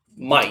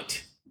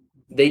 Might.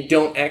 They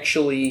don't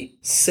actually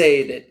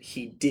say that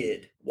he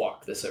did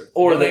walk this earth.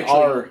 Or they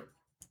are.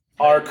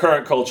 Our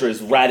current culture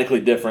is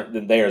radically different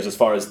than theirs as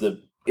far as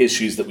the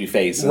issues that we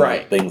face and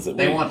Right. the things that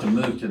They we want to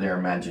move to their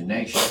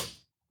imagination.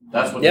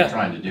 That's what they're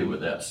trying to do with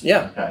this.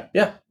 Yeah.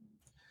 Okay.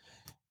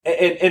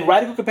 And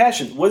radical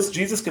compassion. Was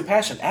Jesus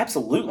compassion?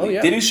 Absolutely. Oh,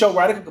 yeah. Did he show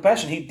radical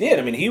compassion? He did.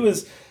 I mean, he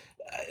was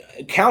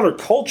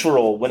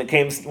countercultural when it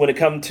came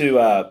to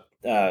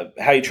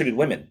how he treated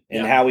women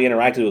and how he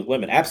interacted with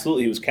women.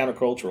 Absolutely, he was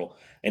countercultural,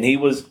 and he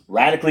was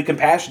radically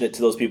compassionate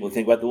to those people.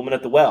 Think about the woman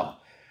at the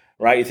well,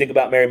 right? You think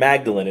about Mary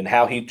Magdalene and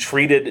how he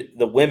treated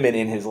the women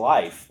in his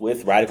life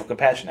with radical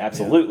compassion.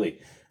 Absolutely.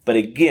 Yeah. But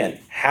again,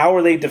 how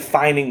are they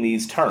defining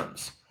these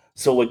terms?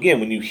 So again,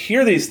 when you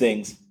hear these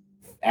things,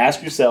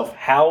 ask yourself,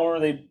 how are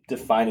they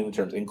defining the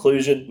terms?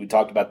 Inclusion, we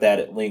talked about that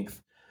at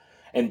length,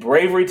 and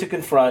bravery to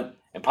confront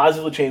and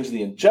positively change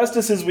the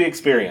injustices we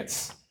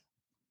experience.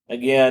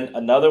 Again,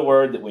 another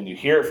word that when you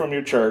hear it from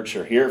your church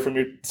or hear it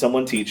from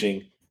someone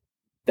teaching,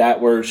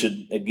 that word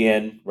should,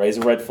 again, raise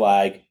a red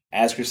flag.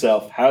 Ask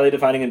yourself, how are they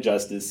defining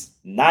injustice?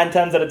 9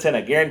 times out of 10,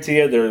 I guarantee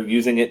you, they're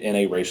using it in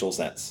a racial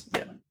sense.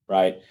 Yeah.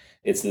 Right?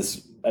 It's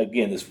this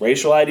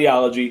racial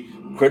ideology,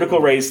 critical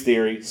race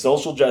theory,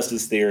 social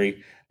justice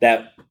theory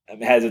that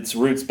has its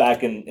roots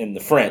back in the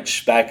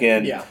French, back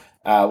in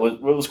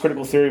what was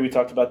critical theory? We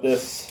talked about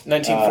this.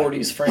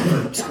 1940s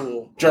Frankfurt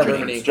School,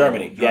 Germany.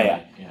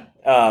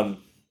 Yeah.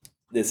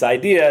 This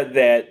idea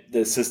that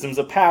the systems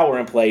of power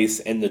in place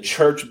and the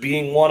church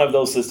being one of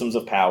those systems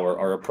of power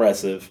are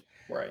oppressive,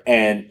 right,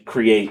 and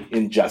create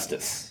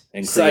injustice.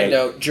 And Side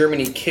note,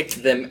 Germany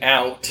kicked them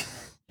out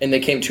and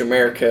they came to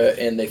America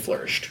and they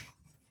flourished.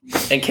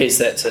 In case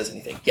that says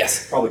anything.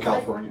 Yes. Probably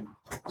California.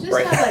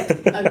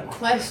 Just have a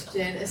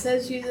question. It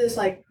says uses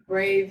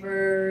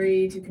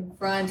bravery to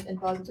confront and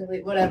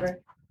positively whatever.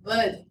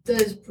 But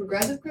does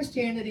progressive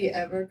Christianity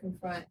ever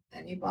confront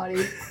anybody?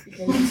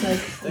 Because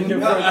it's they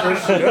confront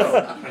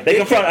Christians. They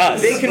confront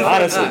us. They confront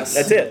honestly, us.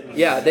 That's it.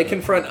 Yeah, they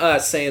confront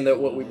us, saying that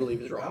what we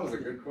believe is wrong. That was a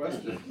good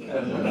question.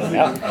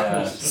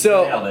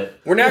 So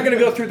we're not going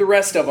to go through the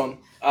rest of them.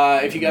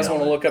 If you guys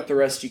want to look up the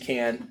rest, you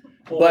can.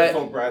 We'll wait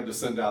for Brad to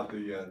send out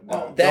the.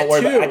 That don't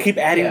worry too. about it. I keep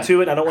adding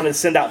to it. I don't want to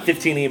send out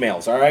 15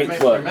 emails. All right.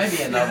 There may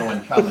be another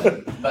one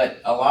coming, but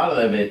a lot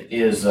of it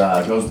is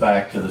goes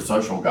back to the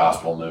social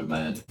gospel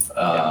movement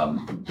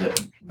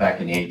back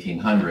in the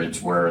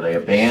 1800s, where they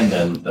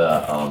abandoned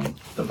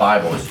the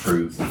Bible as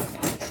truth.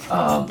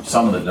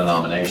 Some of the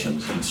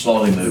denominations and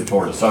slowly moved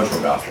toward a social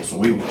gospel. So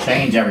we would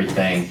change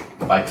everything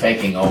by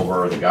taking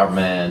over the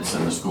governments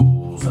and the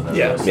schools and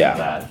this and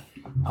that.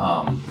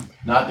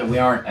 Not that we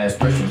aren't, as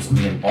Christians, to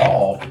be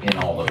involved in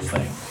all those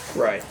things.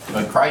 Right.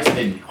 But Christ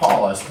didn't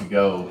call us to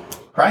go.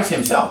 Christ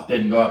himself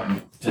didn't go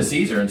up to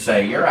Caesar and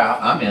say, "You're out.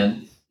 I'm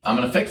in. I'm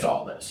going to fix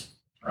all this."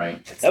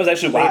 Right. That was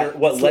actually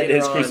what led to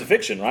his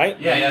crucifixion, right?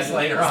 Yeah, that's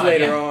later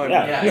on.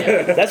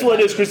 Yeah. That's what led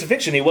to his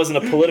crucifixion. He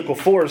wasn't a political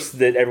force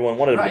that everyone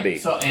wanted him to be.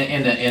 So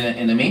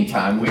in the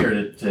meantime, we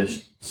are to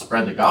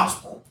spread the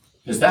gospel,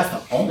 because that's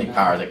the only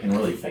power that can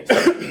really fix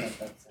it.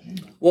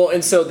 Well,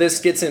 and so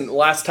this gets in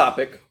last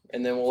topic,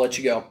 and then we'll let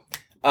you go.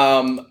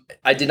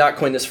 I did not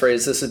coin this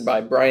phrase. This is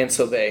by Brian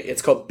Sauvé.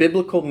 It's called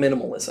biblical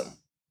minimalism.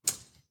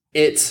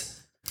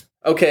 It's,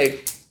 okay,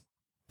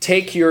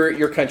 take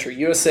your country,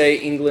 USA,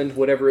 England,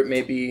 whatever it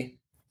may be,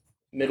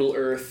 Middle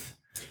Earth.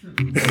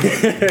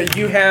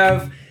 You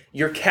have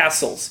your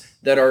castles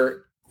that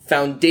are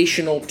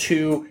foundational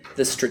to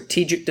the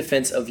strategic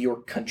defense of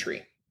your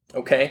country,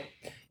 okay?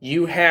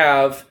 You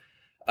have,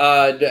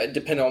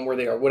 depending on where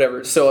they are,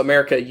 whatever. So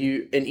America,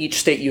 in each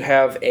state you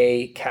have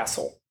a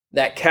castle.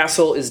 That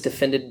castle is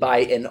defended by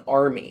an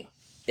army.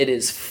 It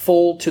is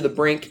full to the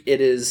brink. It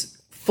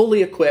is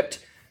fully equipped.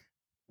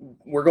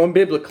 We're going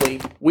biblically.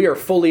 We are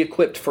fully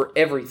equipped for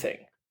everything.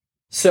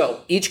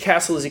 So each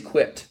castle is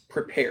equipped,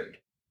 prepared.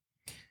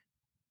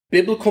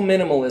 Biblical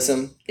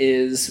minimalism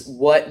is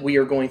what we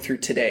are going through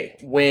today.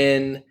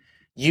 When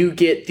You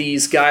get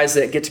these guys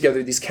that get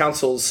together, these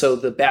councils. So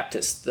the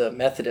Baptists, the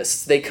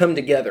Methodists, they come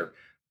together.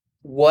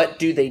 What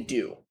do?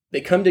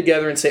 They come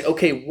together and say,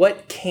 okay,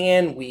 what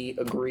can we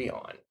agree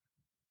on?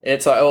 And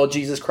it's like, oh,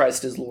 Jesus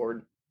Christ is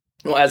Lord.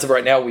 Well, as of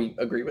right now, we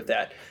agree with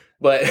that.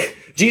 But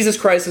Jesus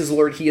Christ is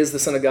Lord. He is the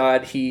Son of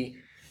God. He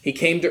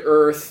came to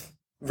earth,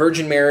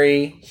 Virgin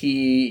Mary.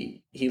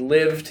 He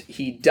lived.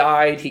 He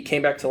died. He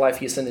came back to life.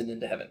 He ascended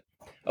into heaven.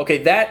 Okay,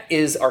 that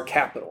is our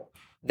capital.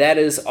 That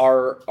is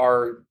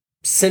our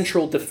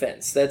central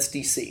defense. That's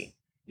DC.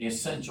 The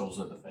essentials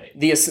of the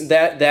faith.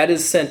 That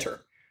is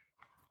center.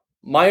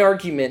 My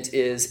argument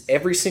is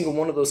every single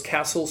one of those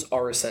castles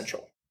are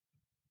essential.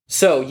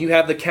 So you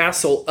have the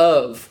castle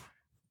of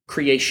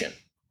creation.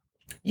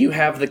 You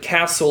have the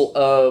castle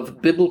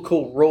of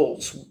biblical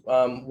roles,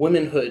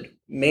 womanhood,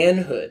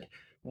 manhood,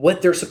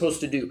 what they're supposed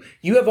to do.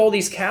 You have all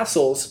these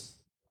castles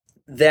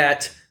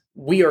that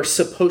we are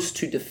supposed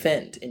to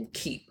defend and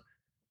keep.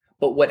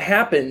 But what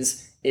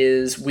happens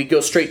is we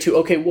go straight to,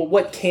 okay, well,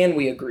 what can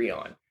we agree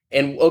on?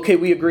 And okay,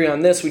 we agree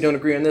on this, we don't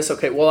agree on this.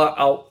 Okay,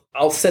 well,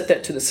 I'll set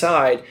that to the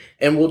side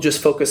and we'll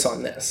just focus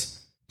on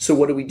this. So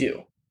what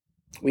do?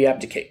 We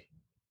abdicate.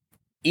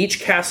 Each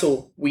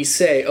castle, we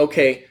say,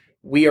 okay,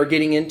 we are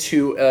getting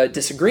into a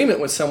disagreement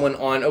with someone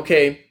on,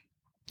 okay,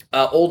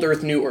 old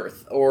earth, new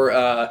earth,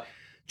 or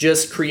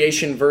just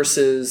creation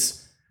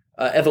versus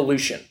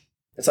evolution.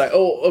 It's like,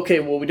 oh, okay,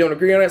 well, we don't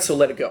agree on it, so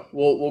let it go.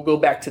 We'll go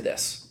back to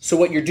this. So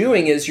what you're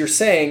doing is you're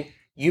saying,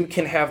 you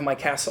can have my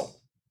castle.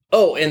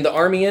 Oh, and the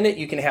army in it,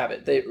 you can have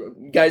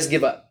it. Guys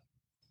give up.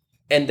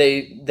 And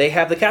they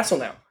have the castle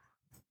now.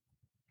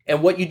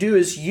 And what you do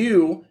is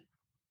you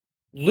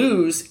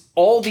lose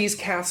all these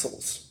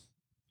castles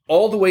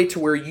all the way to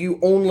where you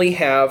only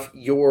have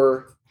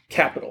your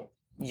capital,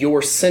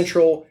 your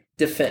central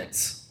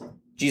defense.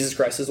 Jesus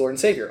Christ is Lord and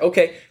Savior.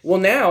 Okay, well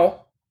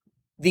now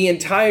the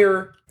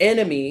entire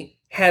enemy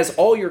has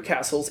all your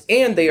castles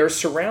and they are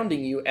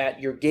surrounding you at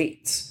your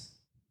gates.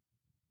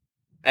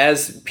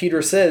 As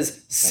Peter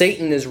says,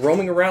 Satan is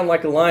roaming around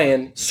like a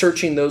lion,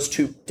 searching those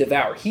to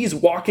devour. He's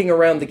walking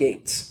around the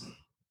gates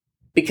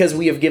because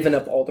we have given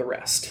up all the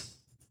rest.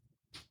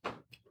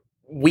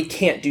 We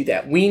can't do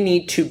that. We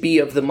need to be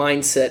of the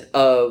mindset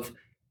of,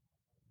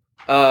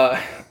 I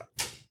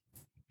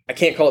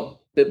can't call it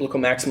biblical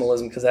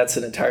maximalism because that's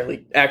an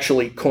entirely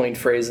actually coined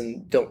phrase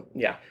and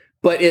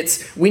but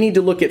we need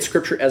to look at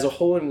Scripture as a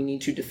whole and we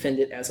need to defend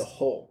it as a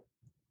whole.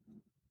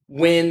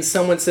 When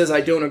someone says,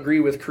 I don't agree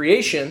with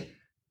creation,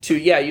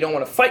 you don't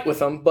want to fight with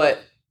them,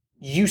 but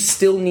you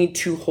still need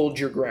to hold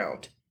your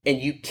ground and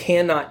you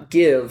cannot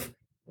give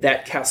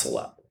that castle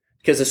up.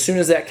 Because as soon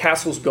as that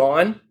castle's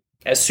gone,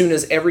 as soon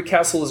as every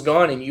castle is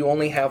gone and you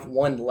only have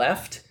one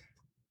left,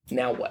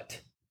 now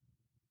what?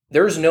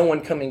 There's no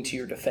one coming to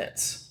your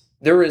defense.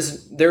 There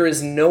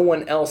is no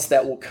one else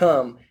that will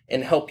come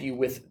and help you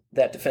with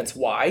that defense.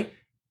 Why?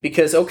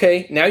 Because,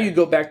 okay, now you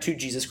go back to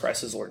Jesus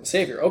Christ as Lord and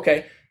Savior.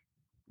 Okay,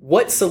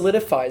 what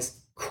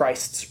solidifies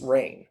Christ's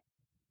reign?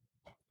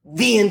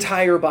 The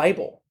entire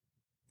Bible.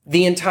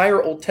 The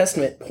entire Old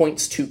Testament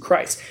points to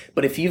Christ.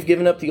 But if you've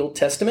given up the Old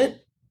Testament,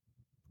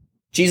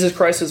 Jesus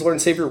Christ is Lord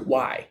and Savior,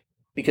 why?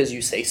 Because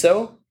you say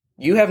so?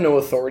 You have no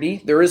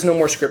authority. There is no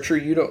more Scripture.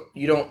 You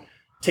don't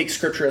take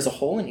Scripture as a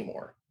whole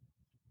anymore.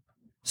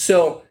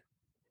 So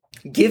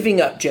giving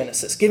up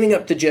Genesis, giving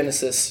up the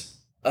Genesis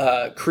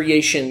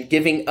creation,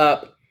 giving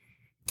up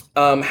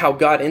how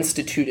God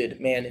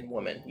instituted man and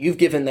woman, you've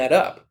given that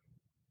up.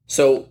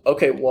 So,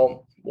 okay,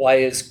 well, why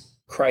is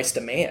Christ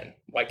a man?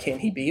 Why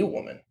can't he be a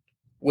woman?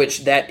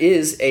 Which that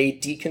is a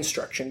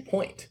deconstruction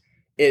point.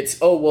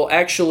 It's,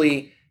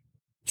 actually,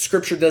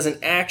 Scripture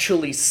doesn't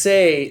actually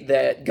say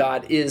that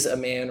God is a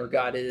man or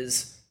God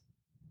is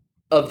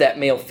of that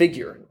male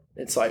figure.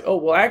 It's like,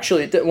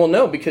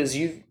 no, because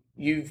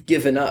you've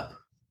given up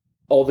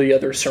all the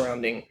other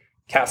surrounding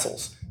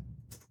castles.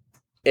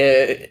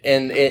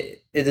 And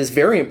it is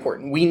very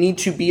important. We need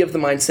to be of the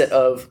mindset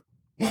of,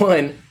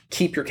 one,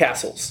 keep your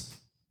castles.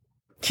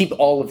 Keep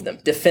all of them.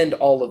 Defend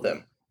all of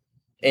them.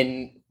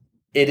 And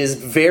it is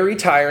very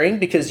tiring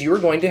because you are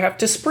going to have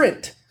to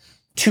sprint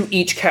to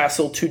each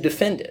castle to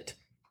defend it.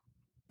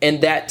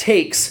 And that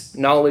takes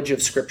knowledge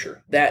of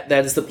Scripture. That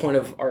is the point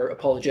of our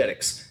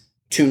apologetics.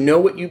 To know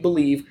what you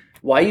believe,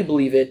 why you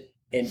believe it,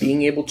 and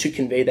being able to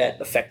convey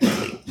that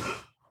effectively.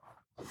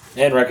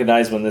 And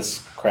recognize when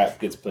this crap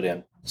gets put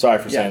in. Sorry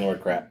for saying the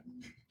word crap.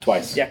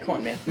 Twice. Yeah, come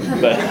on, man.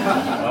 But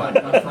Well,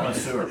 it comes from a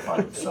sewer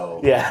pipe, so.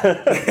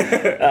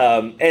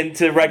 Yeah. And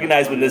to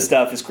recognize when this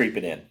stuff is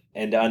creeping in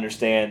and to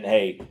understand,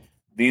 hey,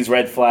 these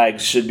red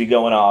flags should be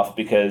going off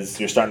because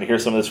you're starting to hear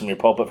some of this from your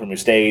pulpit, from your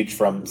stage,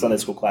 from Sunday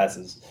school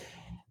classes.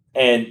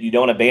 And you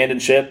don't abandon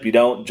ship. You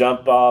don't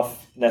jump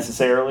off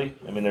necessarily.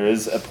 I mean, there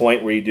is a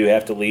point where you do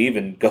have to leave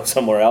and go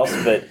somewhere else,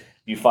 but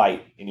you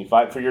fight. And you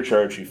fight for your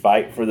church. You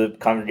fight for the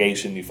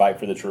congregation. You fight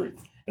for the truth.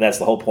 And that's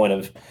the whole point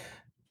of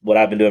what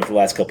I've been doing for the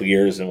last couple of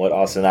years and what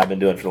Austin and I've been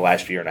doing for the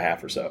last year and a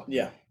half or so.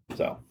 Yeah.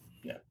 So,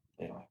 yeah.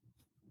 Anyway.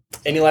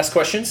 Any last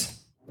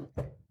questions?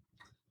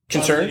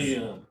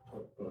 Concerns?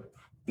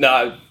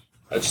 No,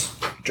 I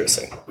just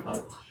Interesting.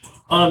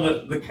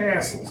 On the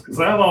castles, because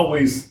I've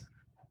always,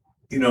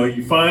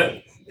 you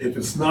find if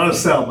it's not a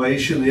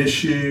salvation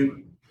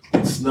issue,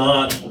 it's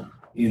not,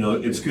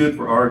 it's good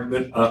for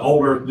argument,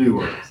 old earth,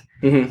 new earth.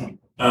 Mm-hmm.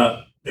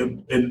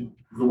 And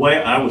the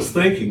way I was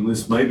thinking,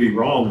 this may be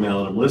wrong now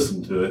that I'm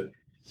listening to it,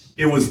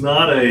 it was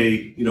not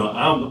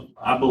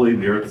I believe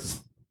the earth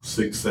is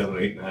 6, 7,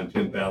 8, 9,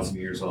 10,000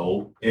 years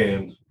old.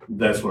 And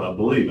that's what I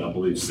believe. I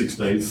believe 6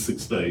 days,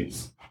 6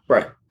 days.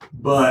 Right.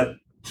 But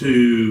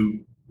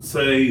to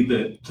say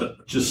that, to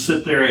just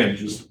sit there and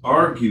just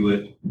argue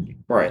it,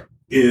 right,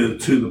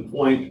 is to the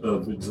point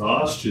of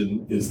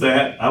exhaustion. Is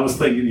that, I was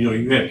thinking,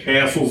 you have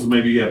castles,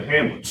 maybe you have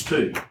hamlets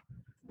too.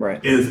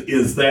 Right.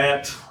 Is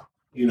that,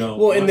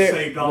 well, and there,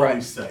 saved,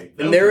 always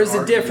saved. And there is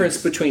a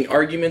difference between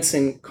arguments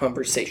and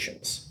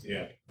conversations.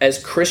 Yeah.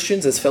 As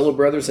Christians, as fellow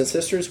brothers and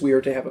sisters, we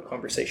are to have a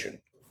conversation.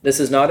 This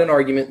is not an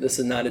argument. This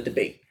is not a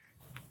debate.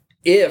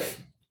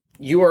 If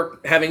you are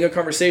having a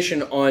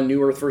conversation on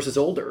New Earth versus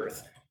Old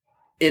Earth,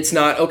 it's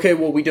not, okay,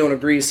 well, we don't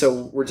agree,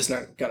 so we're just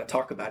not going to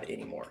talk about it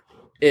anymore.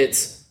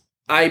 It's,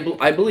 I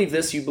believe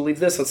this, you believe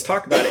this, let's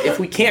talk about it. If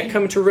we can't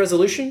come to a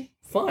resolution,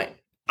 fine.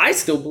 I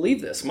still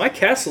believe this. My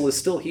castle is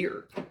still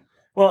here.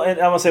 Well, and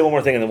I'm going to say one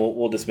more thing, and then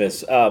we'll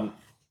dismiss.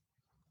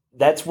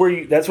 That's where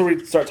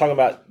we start talking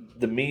about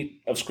the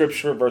meat of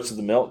Scripture versus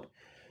the milk,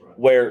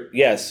 where,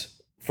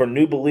 yes, for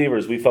new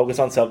believers, we focus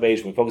on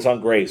salvation, we focus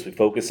on grace, we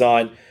focus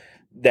on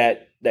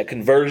that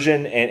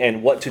conversion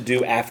and what to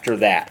do after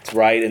that,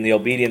 right, and the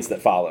obedience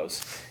that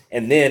follows.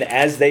 And then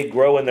as they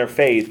grow in their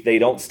faith, they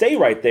don't stay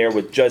right there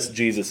with just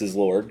Jesus is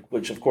Lord,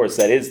 which, of course,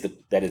 that is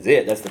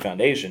it. That's the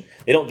foundation.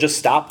 They don't just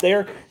stop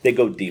there. They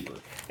go deeper,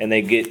 and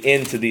they get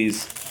into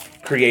these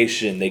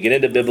creation. They get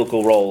into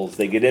biblical roles.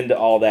 They get into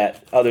all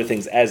that other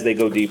things as they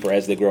go deeper,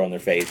 as they grow in their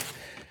faith,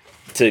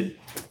 to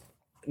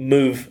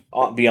move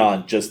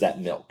beyond just that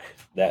milk,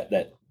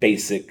 that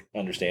basic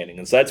understanding.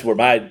 And so that's where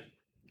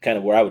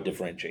where I would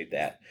differentiate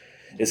that,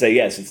 is say,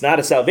 yes, it's not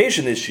a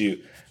salvation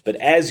issue, but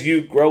as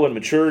you grow and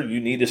mature, you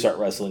need to start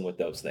wrestling with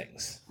those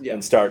things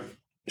and start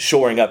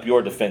shoring up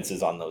your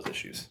defenses on those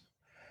issues.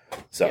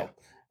 So,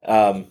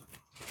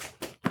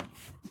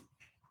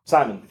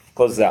 Simon,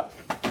 close us out.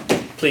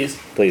 Please.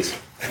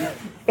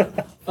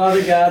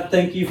 Father God,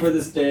 thank you for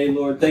this day,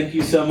 Lord. Thank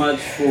you so much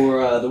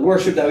for the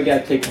worship that we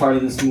got to take part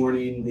in this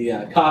morning,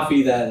 the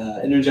coffee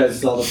that energizes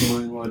us all this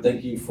morning, Lord.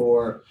 Thank you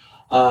for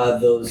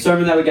the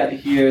sermon that we got to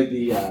hear,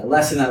 the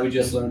lesson that we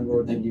just learned,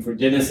 Lord. Thank you for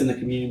Dennis and the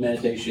communion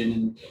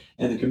meditation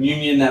and the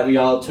communion that we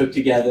all took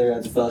together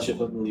as a fellowship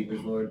of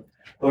believers, Lord.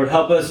 Lord,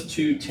 help us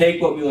to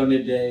take what we learned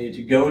today,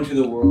 to go into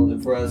the world,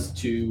 and for us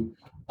to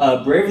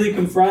bravely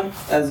confront,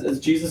 as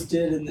Jesus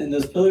did in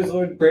those pillars,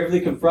 Lord.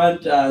 Bravely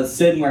confront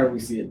sin where we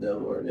see it, though,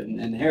 Lord,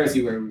 and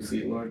heresy where we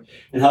see it, Lord.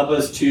 And help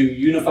us to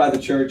unify the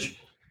church,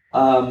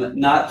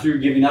 not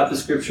through giving up the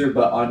Scripture,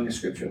 but on your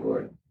Scripture,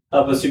 Lord.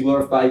 Help us to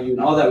glorify you in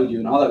all that we do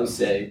and all that we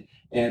say,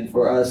 and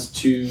for us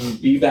to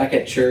be back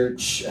at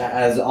church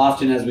as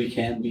often as we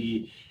can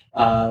be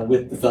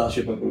with the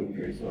fellowship of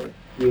believers, Lord.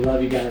 We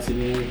love you guys in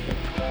your name.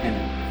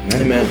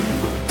 Amen.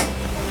 Amen.